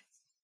like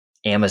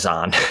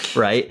Amazon,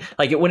 right?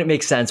 Like it wouldn't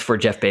make sense for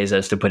Jeff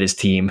Bezos to put his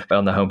team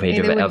on the homepage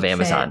of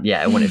Amazon. Fit.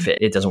 Yeah, it wouldn't fit.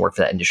 It doesn't work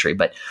for that industry.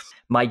 But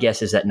my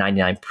guess is that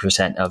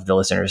 99% of the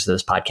listeners to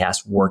this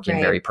podcast work in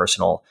very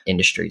personal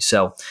industries.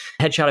 So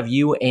headshot of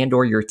you and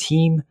or your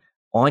team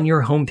on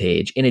your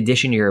homepage, in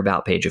addition to your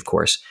about page, of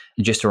course,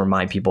 just to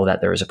remind people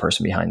that there is a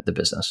person behind the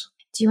business.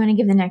 Do you want to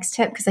give the next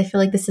tip? Because I feel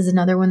like this is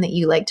another one that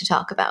you like to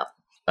talk about.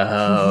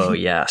 Oh,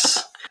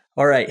 yes.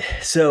 All right.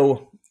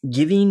 So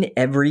giving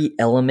every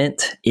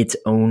element its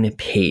own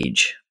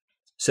page.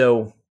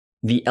 So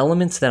the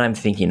elements that I'm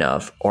thinking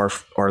of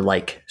are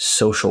like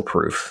social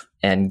proof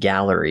and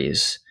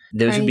galleries.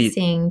 Those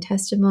pricing, would be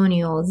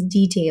testimonials,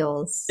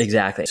 details.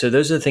 Exactly. So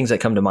those are the things that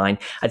come to mind.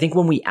 I think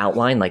when we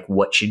outline like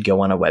what should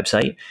go on a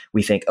website,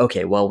 we think,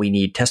 okay, well, we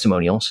need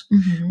testimonials.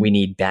 We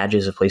need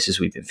badges of places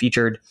we've been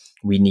featured.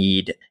 We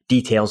need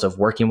details of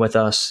working with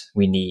us.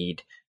 We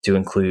need to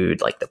include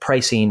like the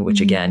pricing,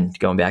 which again,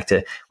 going back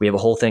to, we have a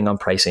whole thing on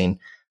pricing.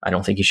 I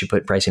don't think you should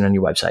put pricing on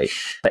your website.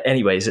 But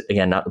anyways,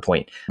 again, not the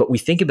point. But we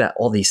think about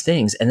all these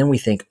things and then we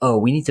think, oh,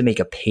 we need to make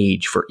a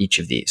page for each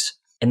of these.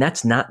 And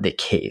that's not the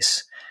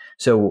case.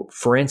 So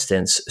for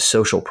instance,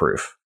 social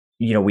proof,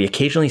 we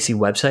occasionally see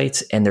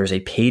websites and there's a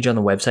page on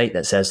the website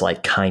that says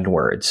like kind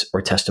words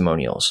or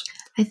testimonials.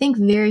 I think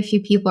very few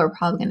people are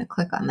probably going to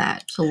click on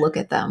that to look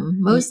at them.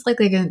 Most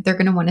likely they're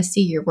going to want to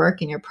see your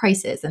work and your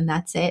prices and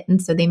that's it. And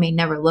so they may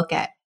never look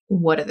at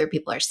what other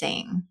people are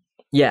saying.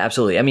 Yeah,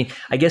 absolutely. I mean,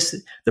 I guess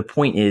the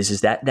point is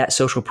that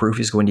social proof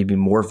is going to be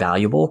more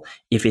valuable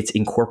if it's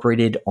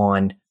incorporated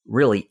on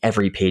really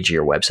every page of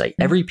your website.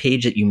 Every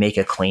page that you make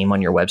a claim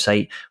on your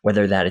website,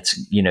 whether that it's,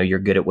 you're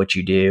good at what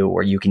you do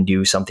or you can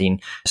do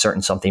something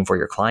for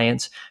your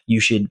clients,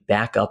 you should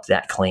back up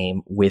that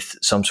claim with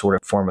some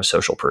sort of form of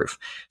social proof.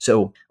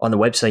 So on the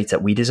websites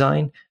that we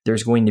design,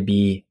 there's going to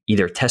be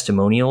either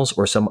testimonials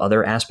or some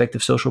other aspect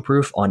of social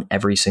proof on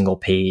every single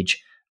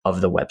page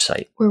of the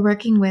website. We're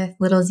working with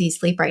Little Z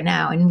Sleep right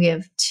now, and we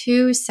have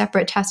 2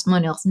 separate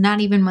testimonials, not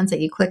even ones that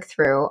you click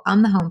through,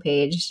 on the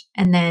homepage.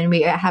 And then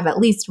we have at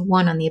least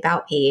one on the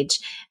About page.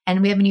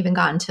 And we haven't even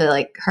gotten to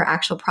like her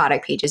actual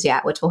product pages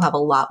yet, which will have a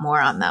lot more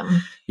on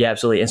them. Yeah,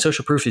 absolutely. And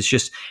social proof is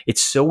just,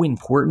 it's so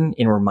important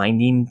in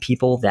reminding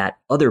people that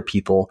other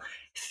people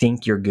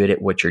think you're good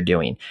at what you're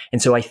doing.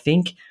 And so I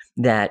think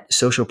that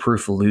social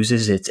proof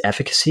loses its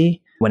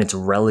efficacy when it's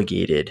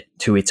relegated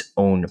to its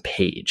own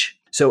page.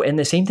 So, and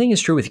the same thing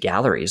is true with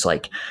galleries.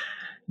 Like,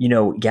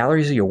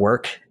 galleries of your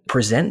work,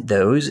 present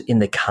those in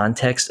the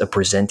context of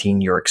presenting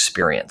your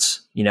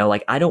experience.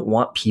 Like I don't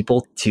want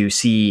people to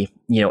see,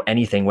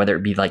 anything, whether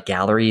it be like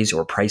galleries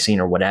or pricing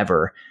or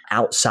whatever,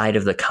 outside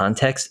of the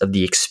context of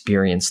the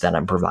experience that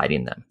I'm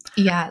providing them.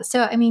 Yeah.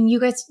 So, I mean,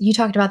 you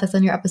talked about this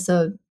on your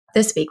episode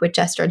this week with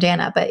Jess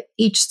Jordana, but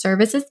each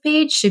services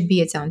page should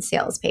be its own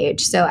sales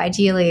page. So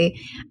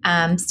ideally,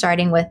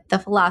 starting with the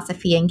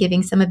philosophy and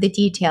giving some of the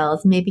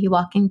details, maybe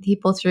walking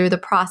people through the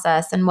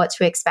process and what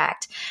to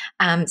expect,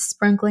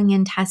 sprinkling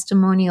in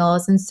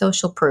testimonials and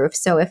social proof.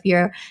 So if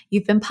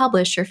you've been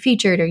published or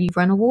featured or you've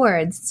won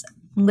awards,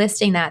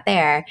 listing that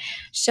there,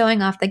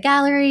 showing off the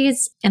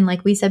galleries, and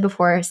like we said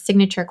before,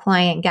 signature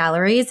client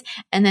galleries.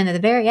 And then at the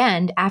very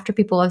end, after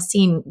people have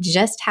seen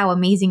just how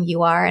amazing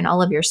you are and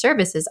all of your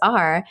services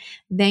are,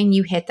 then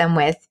you hit them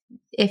with,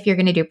 if you're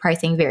going to do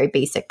pricing, very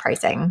basic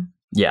pricing.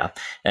 Yeah.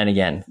 And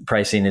again,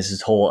 pricing is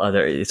its whole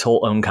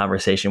own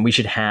conversation.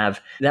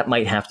 That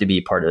might have to be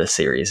part of the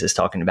series, is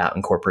talking about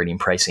incorporating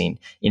pricing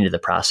into the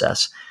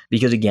process.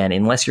 Because again,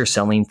 unless you're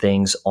selling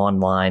things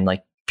online,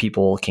 like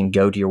people can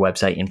go to your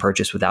website and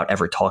purchase without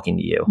ever talking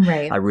to you.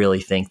 Right. I really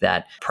think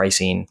that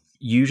pricing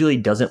usually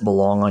doesn't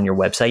belong on your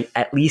website,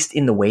 at least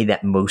in the way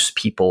that most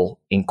people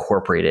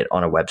incorporate it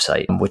on a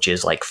website, which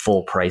is like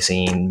full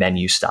pricing,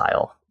 menu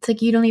style. It's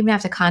like you don't even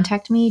have to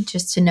contact me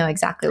just to know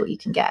exactly what you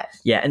can get.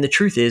 Yeah. And the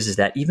truth is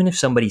that even if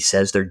somebody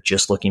says they're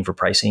just looking for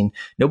pricing,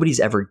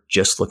 nobody's ever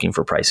just looking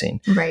for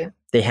pricing. Right.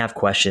 They have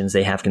questions,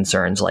 they have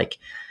concerns.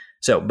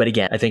 But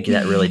again, I think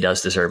that really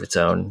does deserve its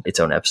own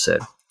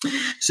episode.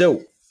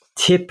 So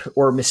tip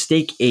or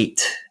mistake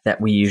 8 that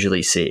we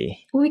usually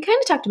see. Well, we kind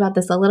of talked about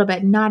this a little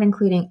bit, not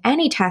including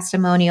any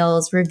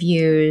testimonials,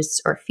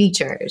 reviews, or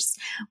features,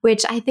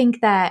 which I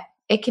think that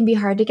it can be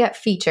hard to get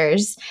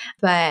features,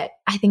 but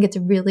I think it's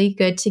really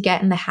good to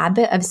get in the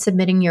habit of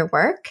submitting your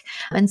work.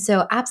 And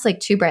so apps like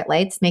 2 Bright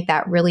Lights make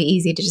that really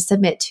easy to just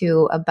submit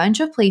to a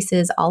bunch of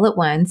places all at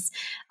once.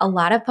 A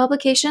lot of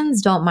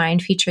publications don't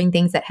mind featuring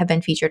things that have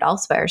been featured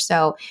elsewhere.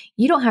 So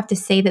you don't have to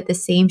say that the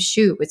same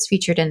shoot was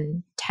featured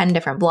in 10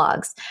 different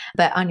blogs,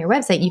 but on your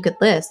website, you could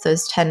list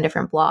those 10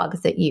 different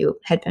blogs that you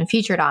had been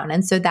featured on.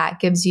 And so that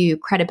gives you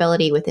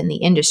credibility within the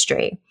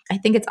industry. I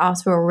think it's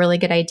also a really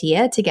good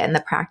idea to get in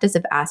the practice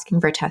of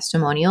asking for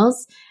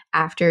testimonials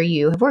after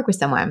you have worked with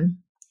someone.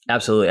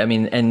 Absolutely. I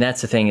mean, and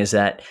that's the thing, is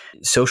that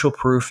social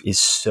proof is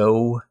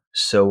so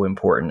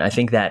important. I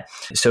think that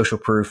social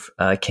proof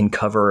can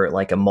cover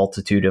like a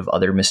multitude of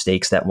other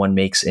mistakes that one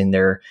makes on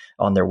their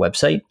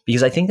website,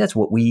 because I think that's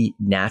what we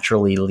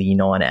naturally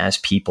lean on as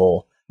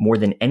people more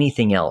than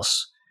anything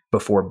else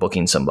before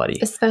booking somebody.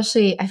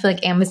 Especially, I feel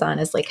like Amazon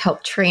has like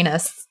helped train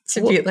us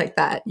to be like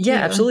that. Yeah,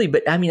 absolutely.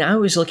 But I mean, I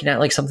was looking at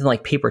like something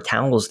like paper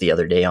towels the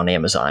other day on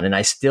Amazon, and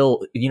I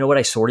still, what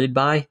I sorted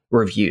by?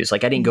 Reviews.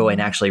 Like I didn't go and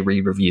actually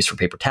read reviews for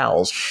paper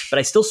towels, but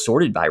I still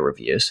sorted by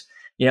reviews.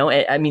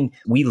 I mean,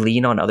 we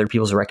lean on other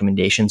people's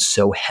recommendations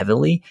so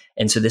heavily.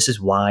 And so this is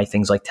why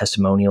things like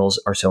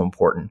testimonials are so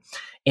important.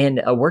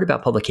 And a word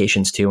about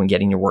publications too, and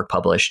getting your work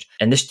published.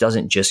 And this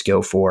doesn't just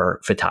go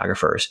for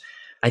photographers.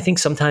 I think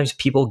sometimes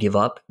people give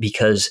up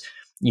because,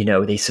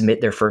 they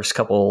submit their first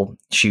couple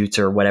shoots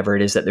or whatever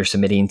it is that they're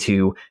submitting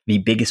to the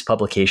biggest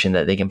publication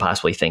that they can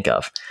possibly think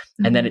of.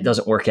 Mm-hmm. And then it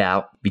doesn't work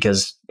out,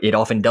 because it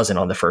often doesn't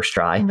on the first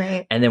try.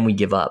 Right. And then we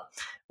give up.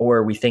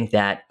 Or we think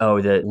that,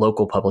 the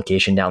local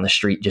publication down the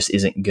street just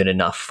isn't good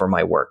enough for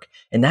my work.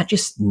 And that's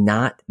just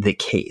not the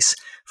case.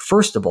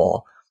 First of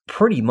all,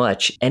 pretty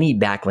much any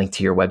backlink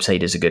to your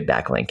website is a good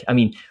backlink. I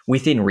mean,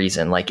 within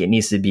reason, like it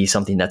needs to be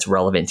something that's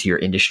relevant to your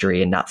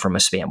industry and not from a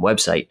spam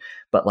website.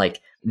 But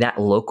like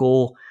that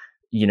local,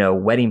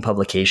 wedding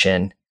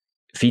publication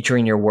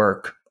featuring your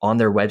work on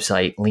their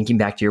website, linking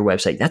back to your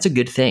website, that's a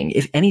good thing.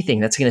 If anything,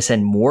 that's going to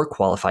send more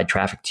qualified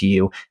traffic to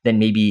you than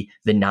maybe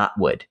the Knot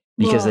would,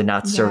 because they're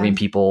not serving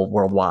people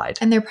worldwide.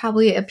 And they're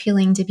probably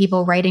appealing to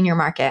people right in your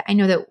market. I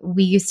know that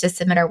we used to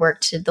submit our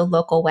work to the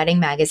local wedding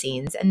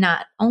magazines. And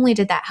not only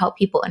did that help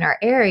people in our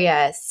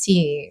area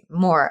see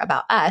more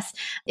about us,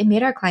 it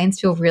made our clients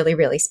feel really,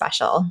 really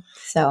special.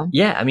 So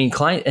yeah, I mean,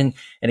 and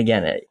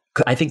again,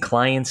 I think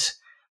clients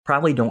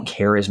probably don't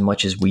care as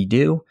much as we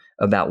do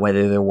about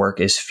whether their work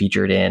is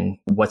featured in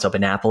What's Up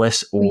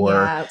Annapolis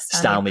or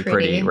Style Me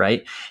Pretty,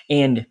 right?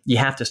 And you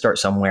have to start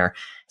somewhere.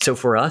 So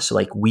for us,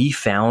 like we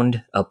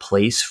found a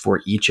place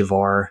for each of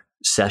our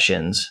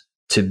sessions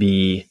to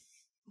be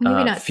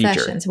maybe not featured.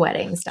 Sessions,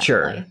 weddings, definitely.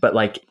 Sure. But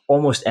like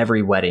almost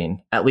every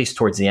wedding, at least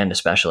towards the end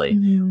especially,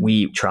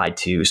 we tried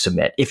to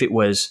submit if it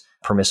was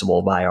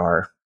permissible by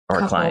our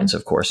our clients,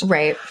 of course.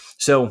 Right.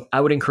 So I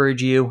would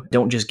encourage you,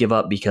 don't just give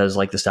up because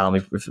the Style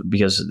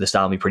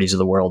Me Pretties of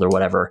the world or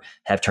whatever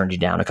have turned you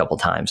down a couple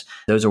times.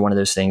 Those are one of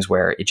those things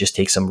where it just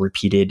takes some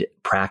repeated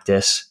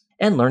practice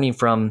and learning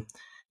from,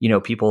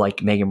 people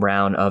like Megan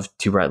Brown of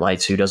Two Bright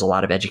Lights, who does a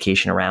lot of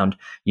education around,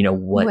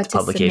 what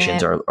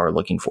publications are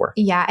looking for.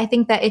 Yeah, I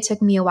think that it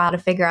took me a while to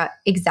figure out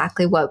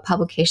exactly what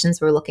publications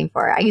were looking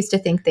for. I used to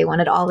think they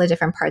wanted all the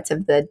different parts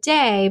of the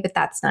day, but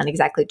that's not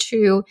exactly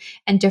true.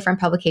 And different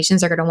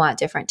publications are going to want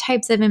different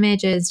types of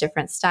images,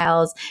 different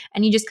styles.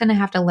 And you just kind of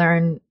have to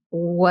learn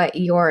what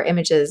your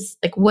images,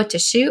 like what to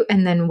shoot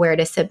and then where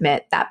to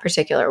submit that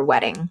particular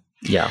wedding.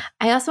 Yeah.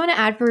 I also want to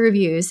add for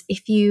reviews,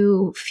 if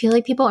you feel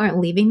like people aren't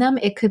leaving them,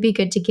 it could be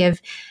good to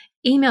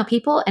email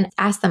people and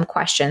ask them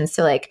questions.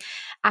 So like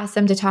ask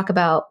them to talk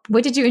about,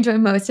 what did you enjoy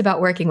most about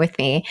working with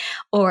me?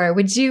 Or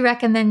would you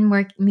recommend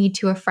me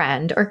to a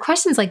friend? Or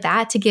questions like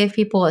that to give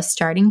people a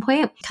starting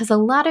point. Because a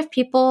lot of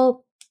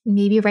people,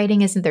 maybe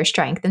writing isn't their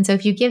strength. And so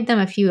if you give them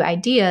a few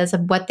ideas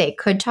of what they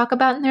could talk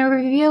about in their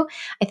review,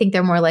 I think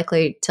they're more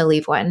likely to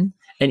leave one.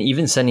 And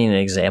even sending an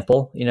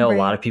example, right. A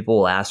lot of people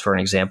will ask for an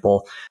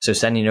example. So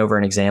sending over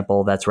an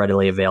example that's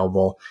readily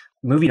available.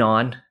 Moving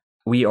on,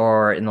 we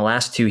are in the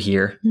last two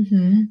here.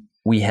 Mm-hmm.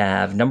 We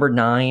have number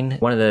 9.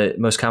 One of the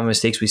most common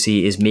mistakes we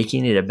see is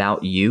making it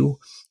about you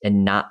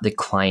and not the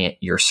client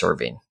you're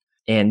serving.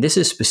 And this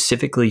is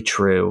specifically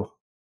true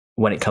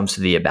when it comes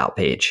to the About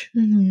page.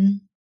 Mm-hmm.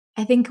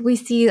 I think we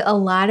see a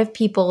lot of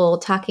people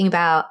talking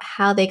about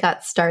how they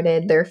got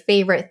started, their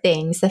favorite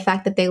things, the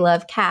fact that they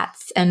love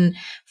cats and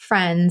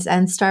friends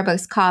and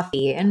Starbucks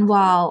coffee. And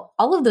while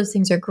all of those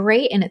things are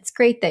great, and it's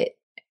great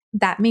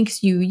that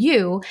makes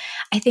you,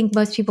 I think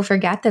most people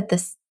forget that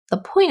the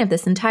point of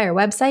this entire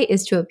website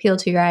is to appeal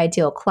to your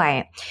ideal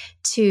client,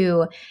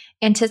 to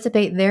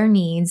anticipate their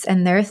needs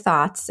and their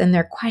thoughts and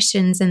their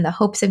questions and the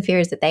hopes and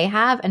fears that they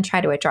have and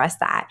try to address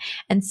that.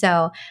 And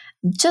so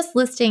just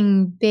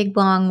listing big,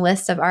 long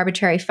lists of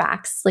arbitrary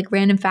facts, like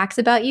random facts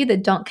about you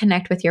that don't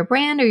connect with your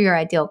brand or your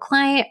ideal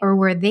client or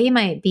where they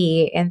might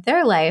be in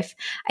their life,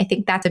 I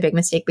think that's a big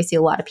mistake we see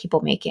a lot of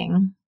people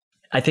making.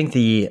 I think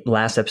the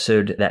last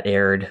episode that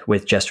aired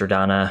with Jess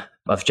Jordana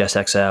of Jess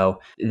XO,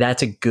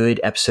 that's a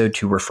good episode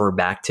to refer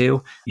back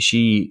to.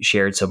 She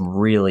shared some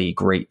really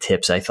great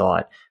tips, I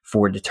thought,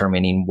 for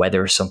determining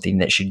whether something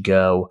that should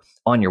go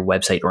on your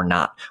website or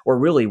not, or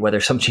really whether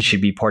something should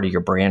be part of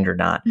your brand or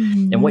not.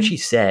 Mm-hmm. And what she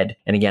said,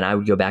 and again, I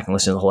would go back and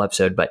listen to the whole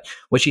episode, but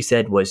what she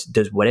said was,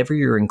 does whatever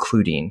you're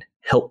including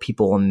help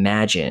people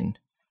imagine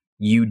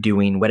you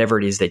doing whatever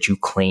it is that you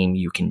claim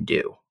you can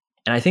do?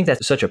 And I think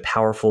that's such a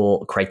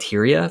powerful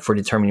criteria for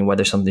determining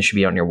whether something should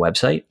be on your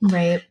website.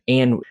 Right.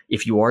 And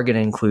if you are going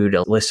to include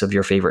a list of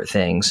your favorite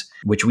things,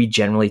 which we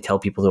generally tell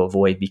people to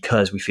avoid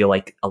because we feel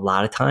like a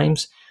lot of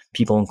times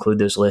people include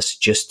those lists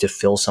just to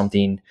fill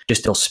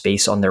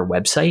space on their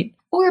website.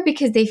 Or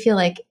because they feel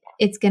like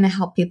it's going to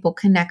help people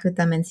connect with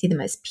them and see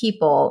them as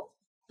people.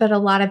 But a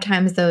lot of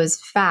times those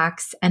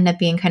facts end up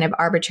being kind of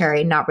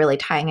arbitrary, not really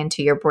tying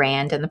into your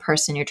brand and the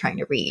person you're trying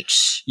to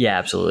reach. Yeah,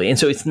 absolutely. And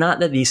so it's not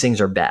that these things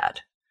are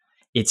bad.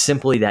 It's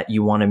simply that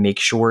you want to make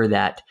sure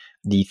that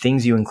the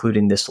things you include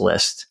in this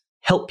list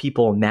help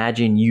people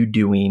imagine you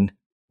doing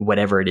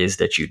whatever it is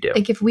that you do.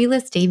 Like if we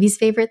list Davey's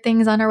favorite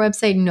things on our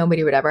website,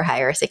 nobody would ever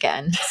hire us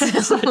again.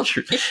 That's not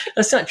true.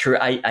 That's not true.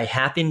 I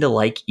happen to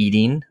like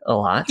eating a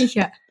lot.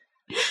 Yeah.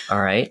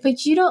 All right.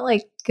 But you don't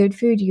like good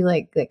food. You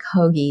like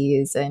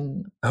hoagies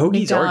and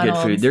hoagies McDonald's. Are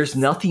good food. There's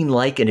nothing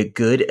like a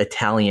good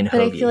Italian hoagie.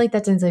 But I feel like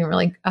that doesn't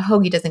really, a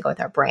hoagie doesn't go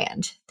with our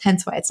brand.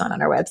 Hence why it's not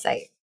on our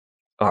website.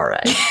 All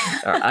right.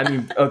 I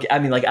mean, okay. I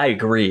mean, like, I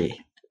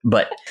agree.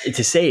 But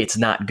to say it's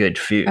not good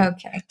food,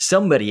 okay.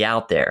 Somebody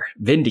out there,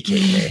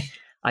 vindicate me.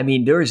 I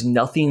mean, there is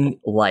nothing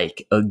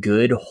like a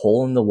good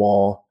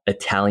hole-in-the-wall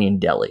Italian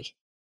deli.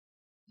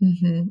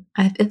 Mm-hmm.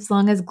 As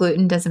long as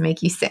gluten doesn't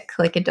make you sick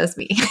like it does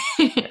me.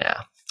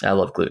 Yeah, I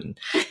love gluten.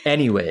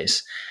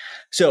 Anyways,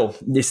 so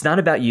it's not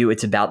about you.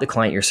 It's about the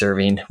client you're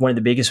serving. One of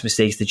the biggest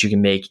mistakes that you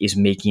can make is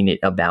making it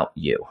about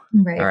you.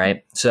 Right. All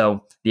right.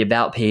 So the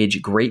About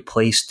page, great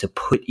place to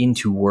put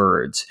into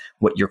words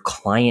what your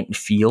client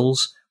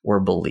feels or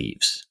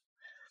believes.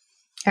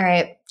 All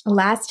right.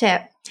 Last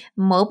tip.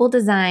 Mobile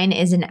design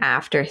is an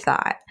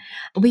afterthought.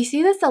 We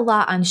see this a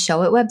lot on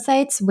Show It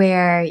websites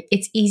where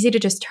it's easy to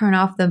just turn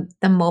off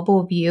the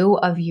mobile view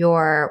of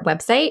your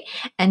website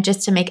and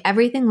just to make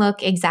everything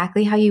look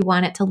exactly how you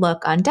want it to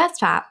look on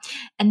desktop.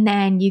 And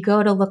then you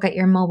go to look at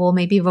your mobile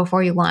maybe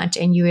before you launch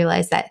and you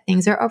realize that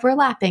things are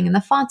overlapping and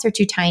the fonts are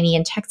too tiny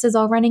and text is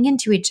all running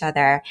into each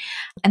other.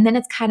 And then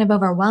it's kind of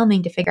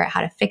overwhelming to figure out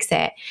how to fix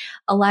it.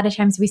 A lot of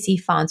times we see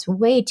fonts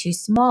way too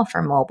small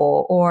for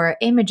mobile or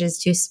images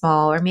too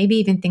small or maybe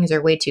even things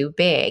are way too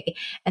big.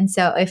 And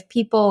so if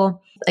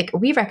people, like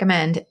we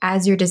recommend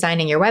as you're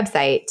designing your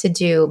website to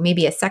do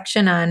maybe a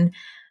section on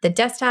the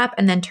desktop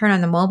and then turn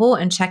on the mobile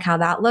and check how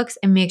that looks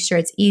and make sure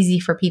it's easy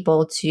for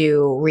people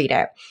to read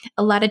it.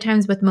 A lot of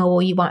times with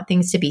mobile, you want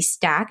things to be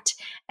stacked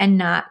and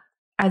not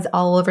as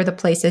all over the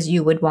place as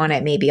you would want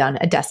it maybe on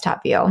a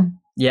desktop view.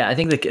 Yeah, I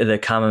think the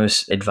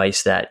commonest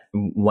advice that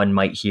one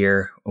might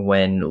hear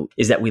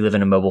is that we live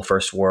in a mobile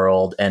first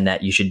world and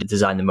that you should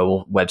design the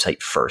mobile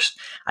website first.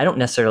 I don't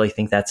necessarily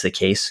think that's the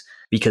case,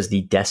 because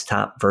the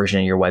desktop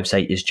version of your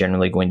website is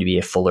generally going to be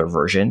a fuller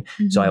version.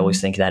 Mm-hmm. So I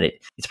always think that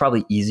it's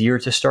probably easier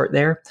to start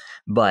there.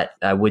 But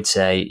I would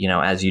say,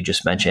 as you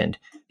just mentioned,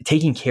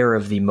 taking care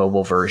of the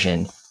mobile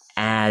version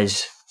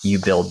as you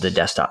build the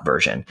desktop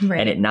version, right,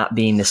 and it not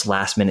being this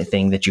last minute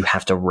thing that you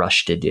have to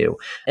rush to do.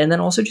 And then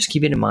also just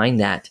keeping in mind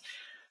that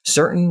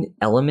certain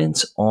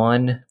elements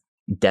on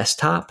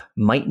desktop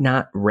might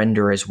not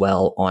render as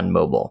well on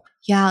mobile.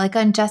 Yeah, like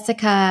on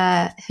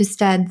Jessica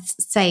Husted's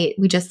site,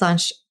 we just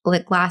launched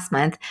last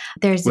month.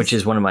 Which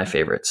is one of my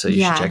favorites, so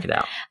you should check it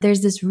out.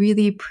 There's this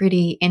really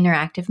pretty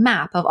interactive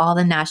map of all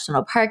the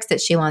national parks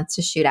that she wants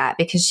to shoot at,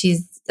 because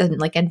she's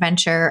like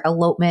adventure,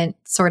 elopement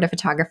sort of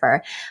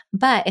photographer.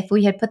 But if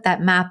we had put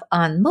that map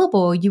on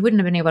mobile, you wouldn't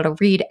have been able to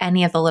read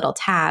any of the little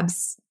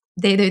tabs.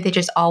 They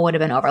just all would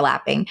have been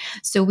overlapping.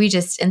 So we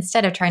just,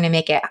 instead of trying to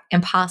make it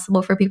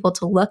impossible for people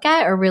to look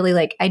at or really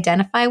like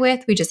identify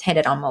with, we just hit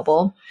it on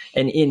mobile.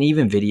 And in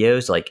even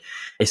videos, like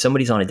if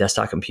somebody's on a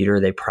desktop computer,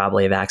 they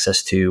probably have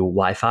access to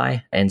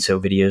Wi-Fi. And so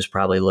videos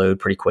probably load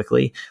pretty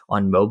quickly.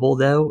 On mobile,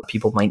 though,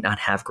 people might not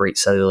have great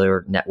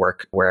cellular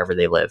network wherever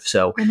they live.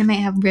 So, and they might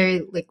have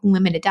very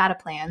limited data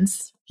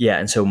plans. Yeah.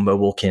 And so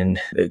mobile can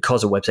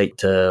cause a website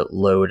to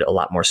load a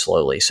lot more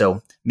slowly.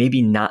 So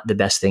maybe not the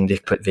best thing to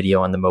put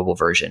video on the mobile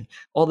version,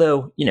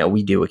 although,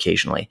 we do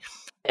occasionally.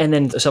 And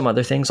then some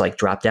other things like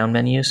drop-down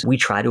menus. We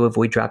try to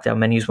avoid drop-down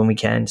menus when we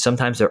can.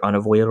 Sometimes they're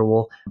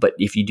unavoidable. But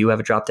if you do have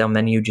a drop-down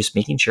menu, just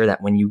making sure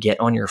that when you get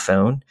on your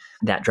phone,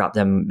 that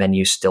drop-down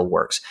menu still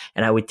works.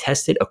 And I would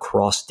test it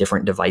across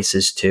different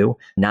devices too,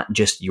 not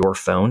just your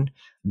phone,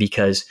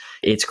 because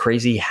it's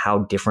crazy how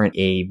different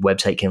a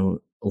website can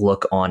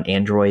look on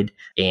Android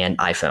and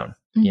iPhone,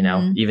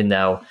 even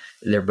though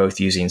they're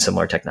both using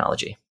similar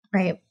technology.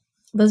 Right.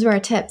 Those were our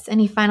tips.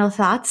 Any final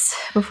thoughts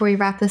before we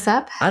wrap this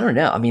up? I don't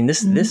know. I mean,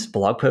 this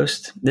blog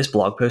post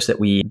that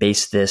we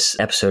based this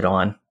episode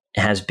on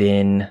has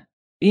been,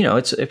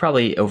 it's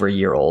probably over a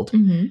year old,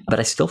 but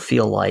I still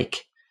feel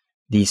like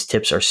these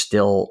tips are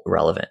still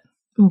relevant.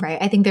 Right.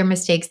 I think they're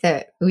mistakes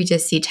that we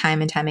just see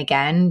time and time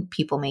again,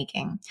 people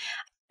making.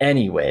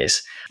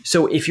 Anyways,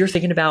 so if you're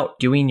thinking about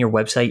doing your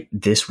website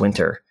this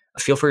winter,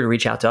 feel free to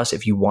reach out to us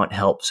if you want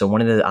help. So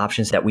one of the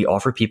options that we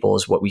offer people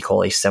is what we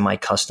call a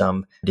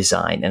semi-custom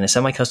design. And a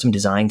semi-custom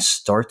design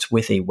starts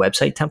with a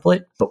website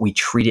template, but we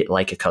treat it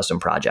like a custom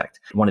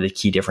project. One of the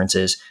key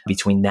differences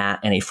between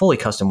that and a fully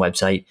custom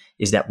website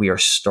is that we are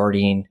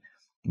starting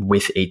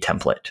with a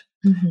template.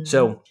 Mm-hmm.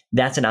 So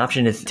that's an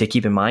option to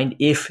keep in mind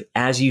if,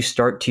 as you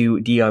start to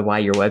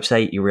DIY your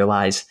website, you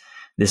realize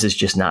this is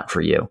just not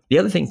for you. The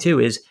other thing too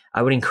is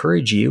I would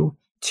encourage you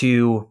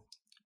to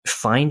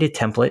find a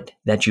template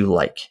that you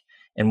like.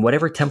 And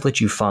whatever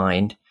template you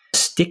find,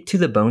 stick to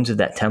the bones of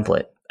that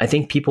template. I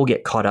think people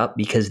get caught up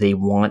because they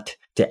want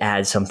to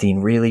add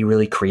something really,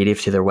 really creative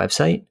to their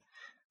website.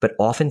 But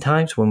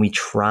oftentimes when we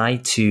try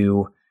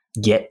to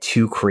get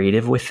too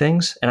creative with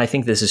things, and I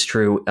think this is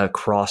true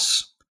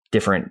across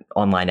different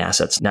online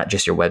assets, not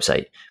just your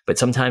website, but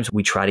sometimes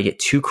we try to get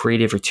too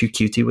creative or too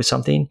cutesy with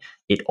something,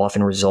 it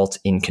often results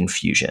in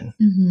confusion.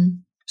 Mm-hmm.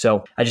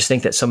 So I just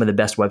think that some of the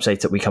best websites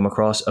that we come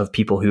across of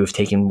people who have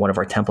taken one of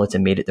our templates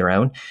and made it their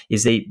own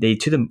is they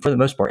for the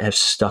most part have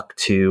stuck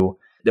to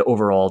the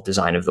overall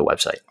design of the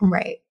website.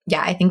 Right.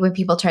 Yeah. I think when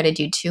people try to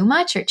do too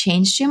much or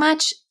change too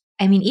much,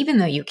 I mean, even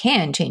though you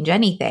can change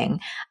anything,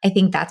 I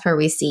think that's where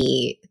we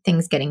see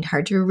things getting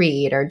hard to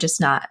read or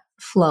just not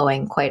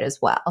flowing quite as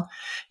well.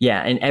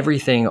 Yeah. And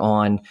everything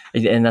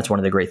and that's one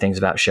of the great things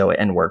about Showit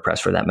and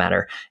WordPress for that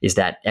matter, is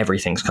that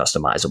everything's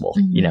customizable.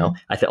 Mm-hmm.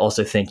 I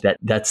also think that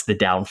that's the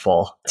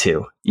downfall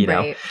too,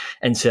 know?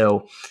 And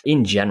so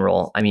in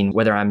general, I mean,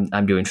 whether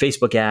I'm doing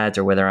Facebook ads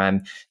or whether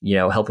I'm,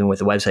 helping with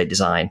the website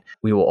design,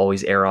 we will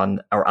always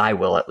I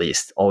will at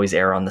least always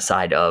err on the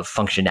side of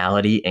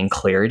functionality and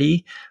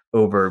clarity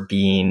over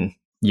being,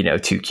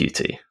 too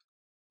cutesy.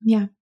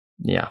 Yeah.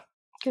 Yeah.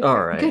 Good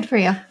All right. Good for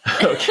you.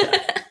 Okay.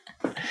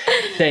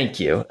 Thank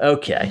you.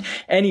 Okay.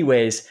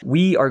 Anyways,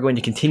 we are going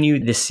to continue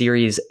this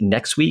series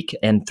next week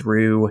and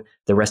through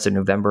the rest of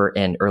November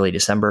and early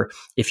December.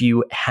 If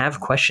you have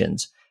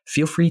questions,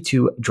 feel free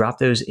to drop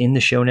those in the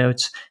show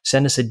notes,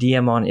 send us a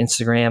DM on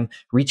Instagram,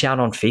 reach out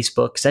on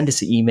Facebook, send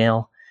us an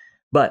email.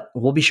 But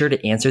we'll be sure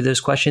to answer those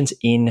questions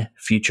in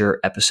future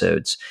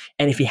episodes.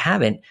 And if you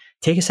haven't,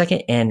 take a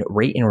second and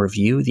rate and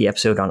review the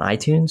episode on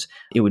iTunes.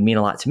 It would mean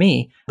a lot to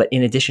me. But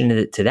in addition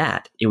to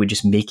that, it would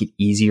just make it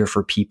easier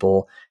for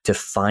people to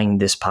find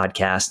this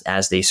podcast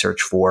as they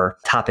search for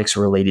topics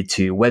related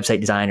to website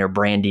design or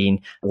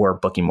branding or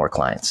booking more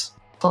clients.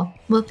 Cool.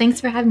 Well,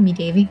 thanks for having me,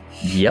 Davey.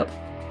 Yep.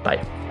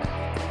 Bye.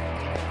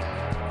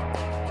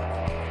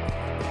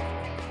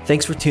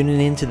 Thanks for tuning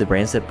in to the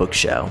Brands That Book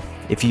Show.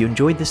 If you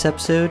enjoyed this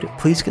episode,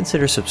 please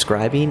consider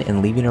subscribing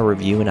and leaving a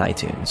review in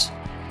iTunes.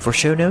 For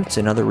show notes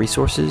and other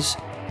resources,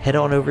 head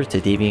on over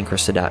to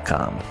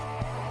daveyandkrista.com.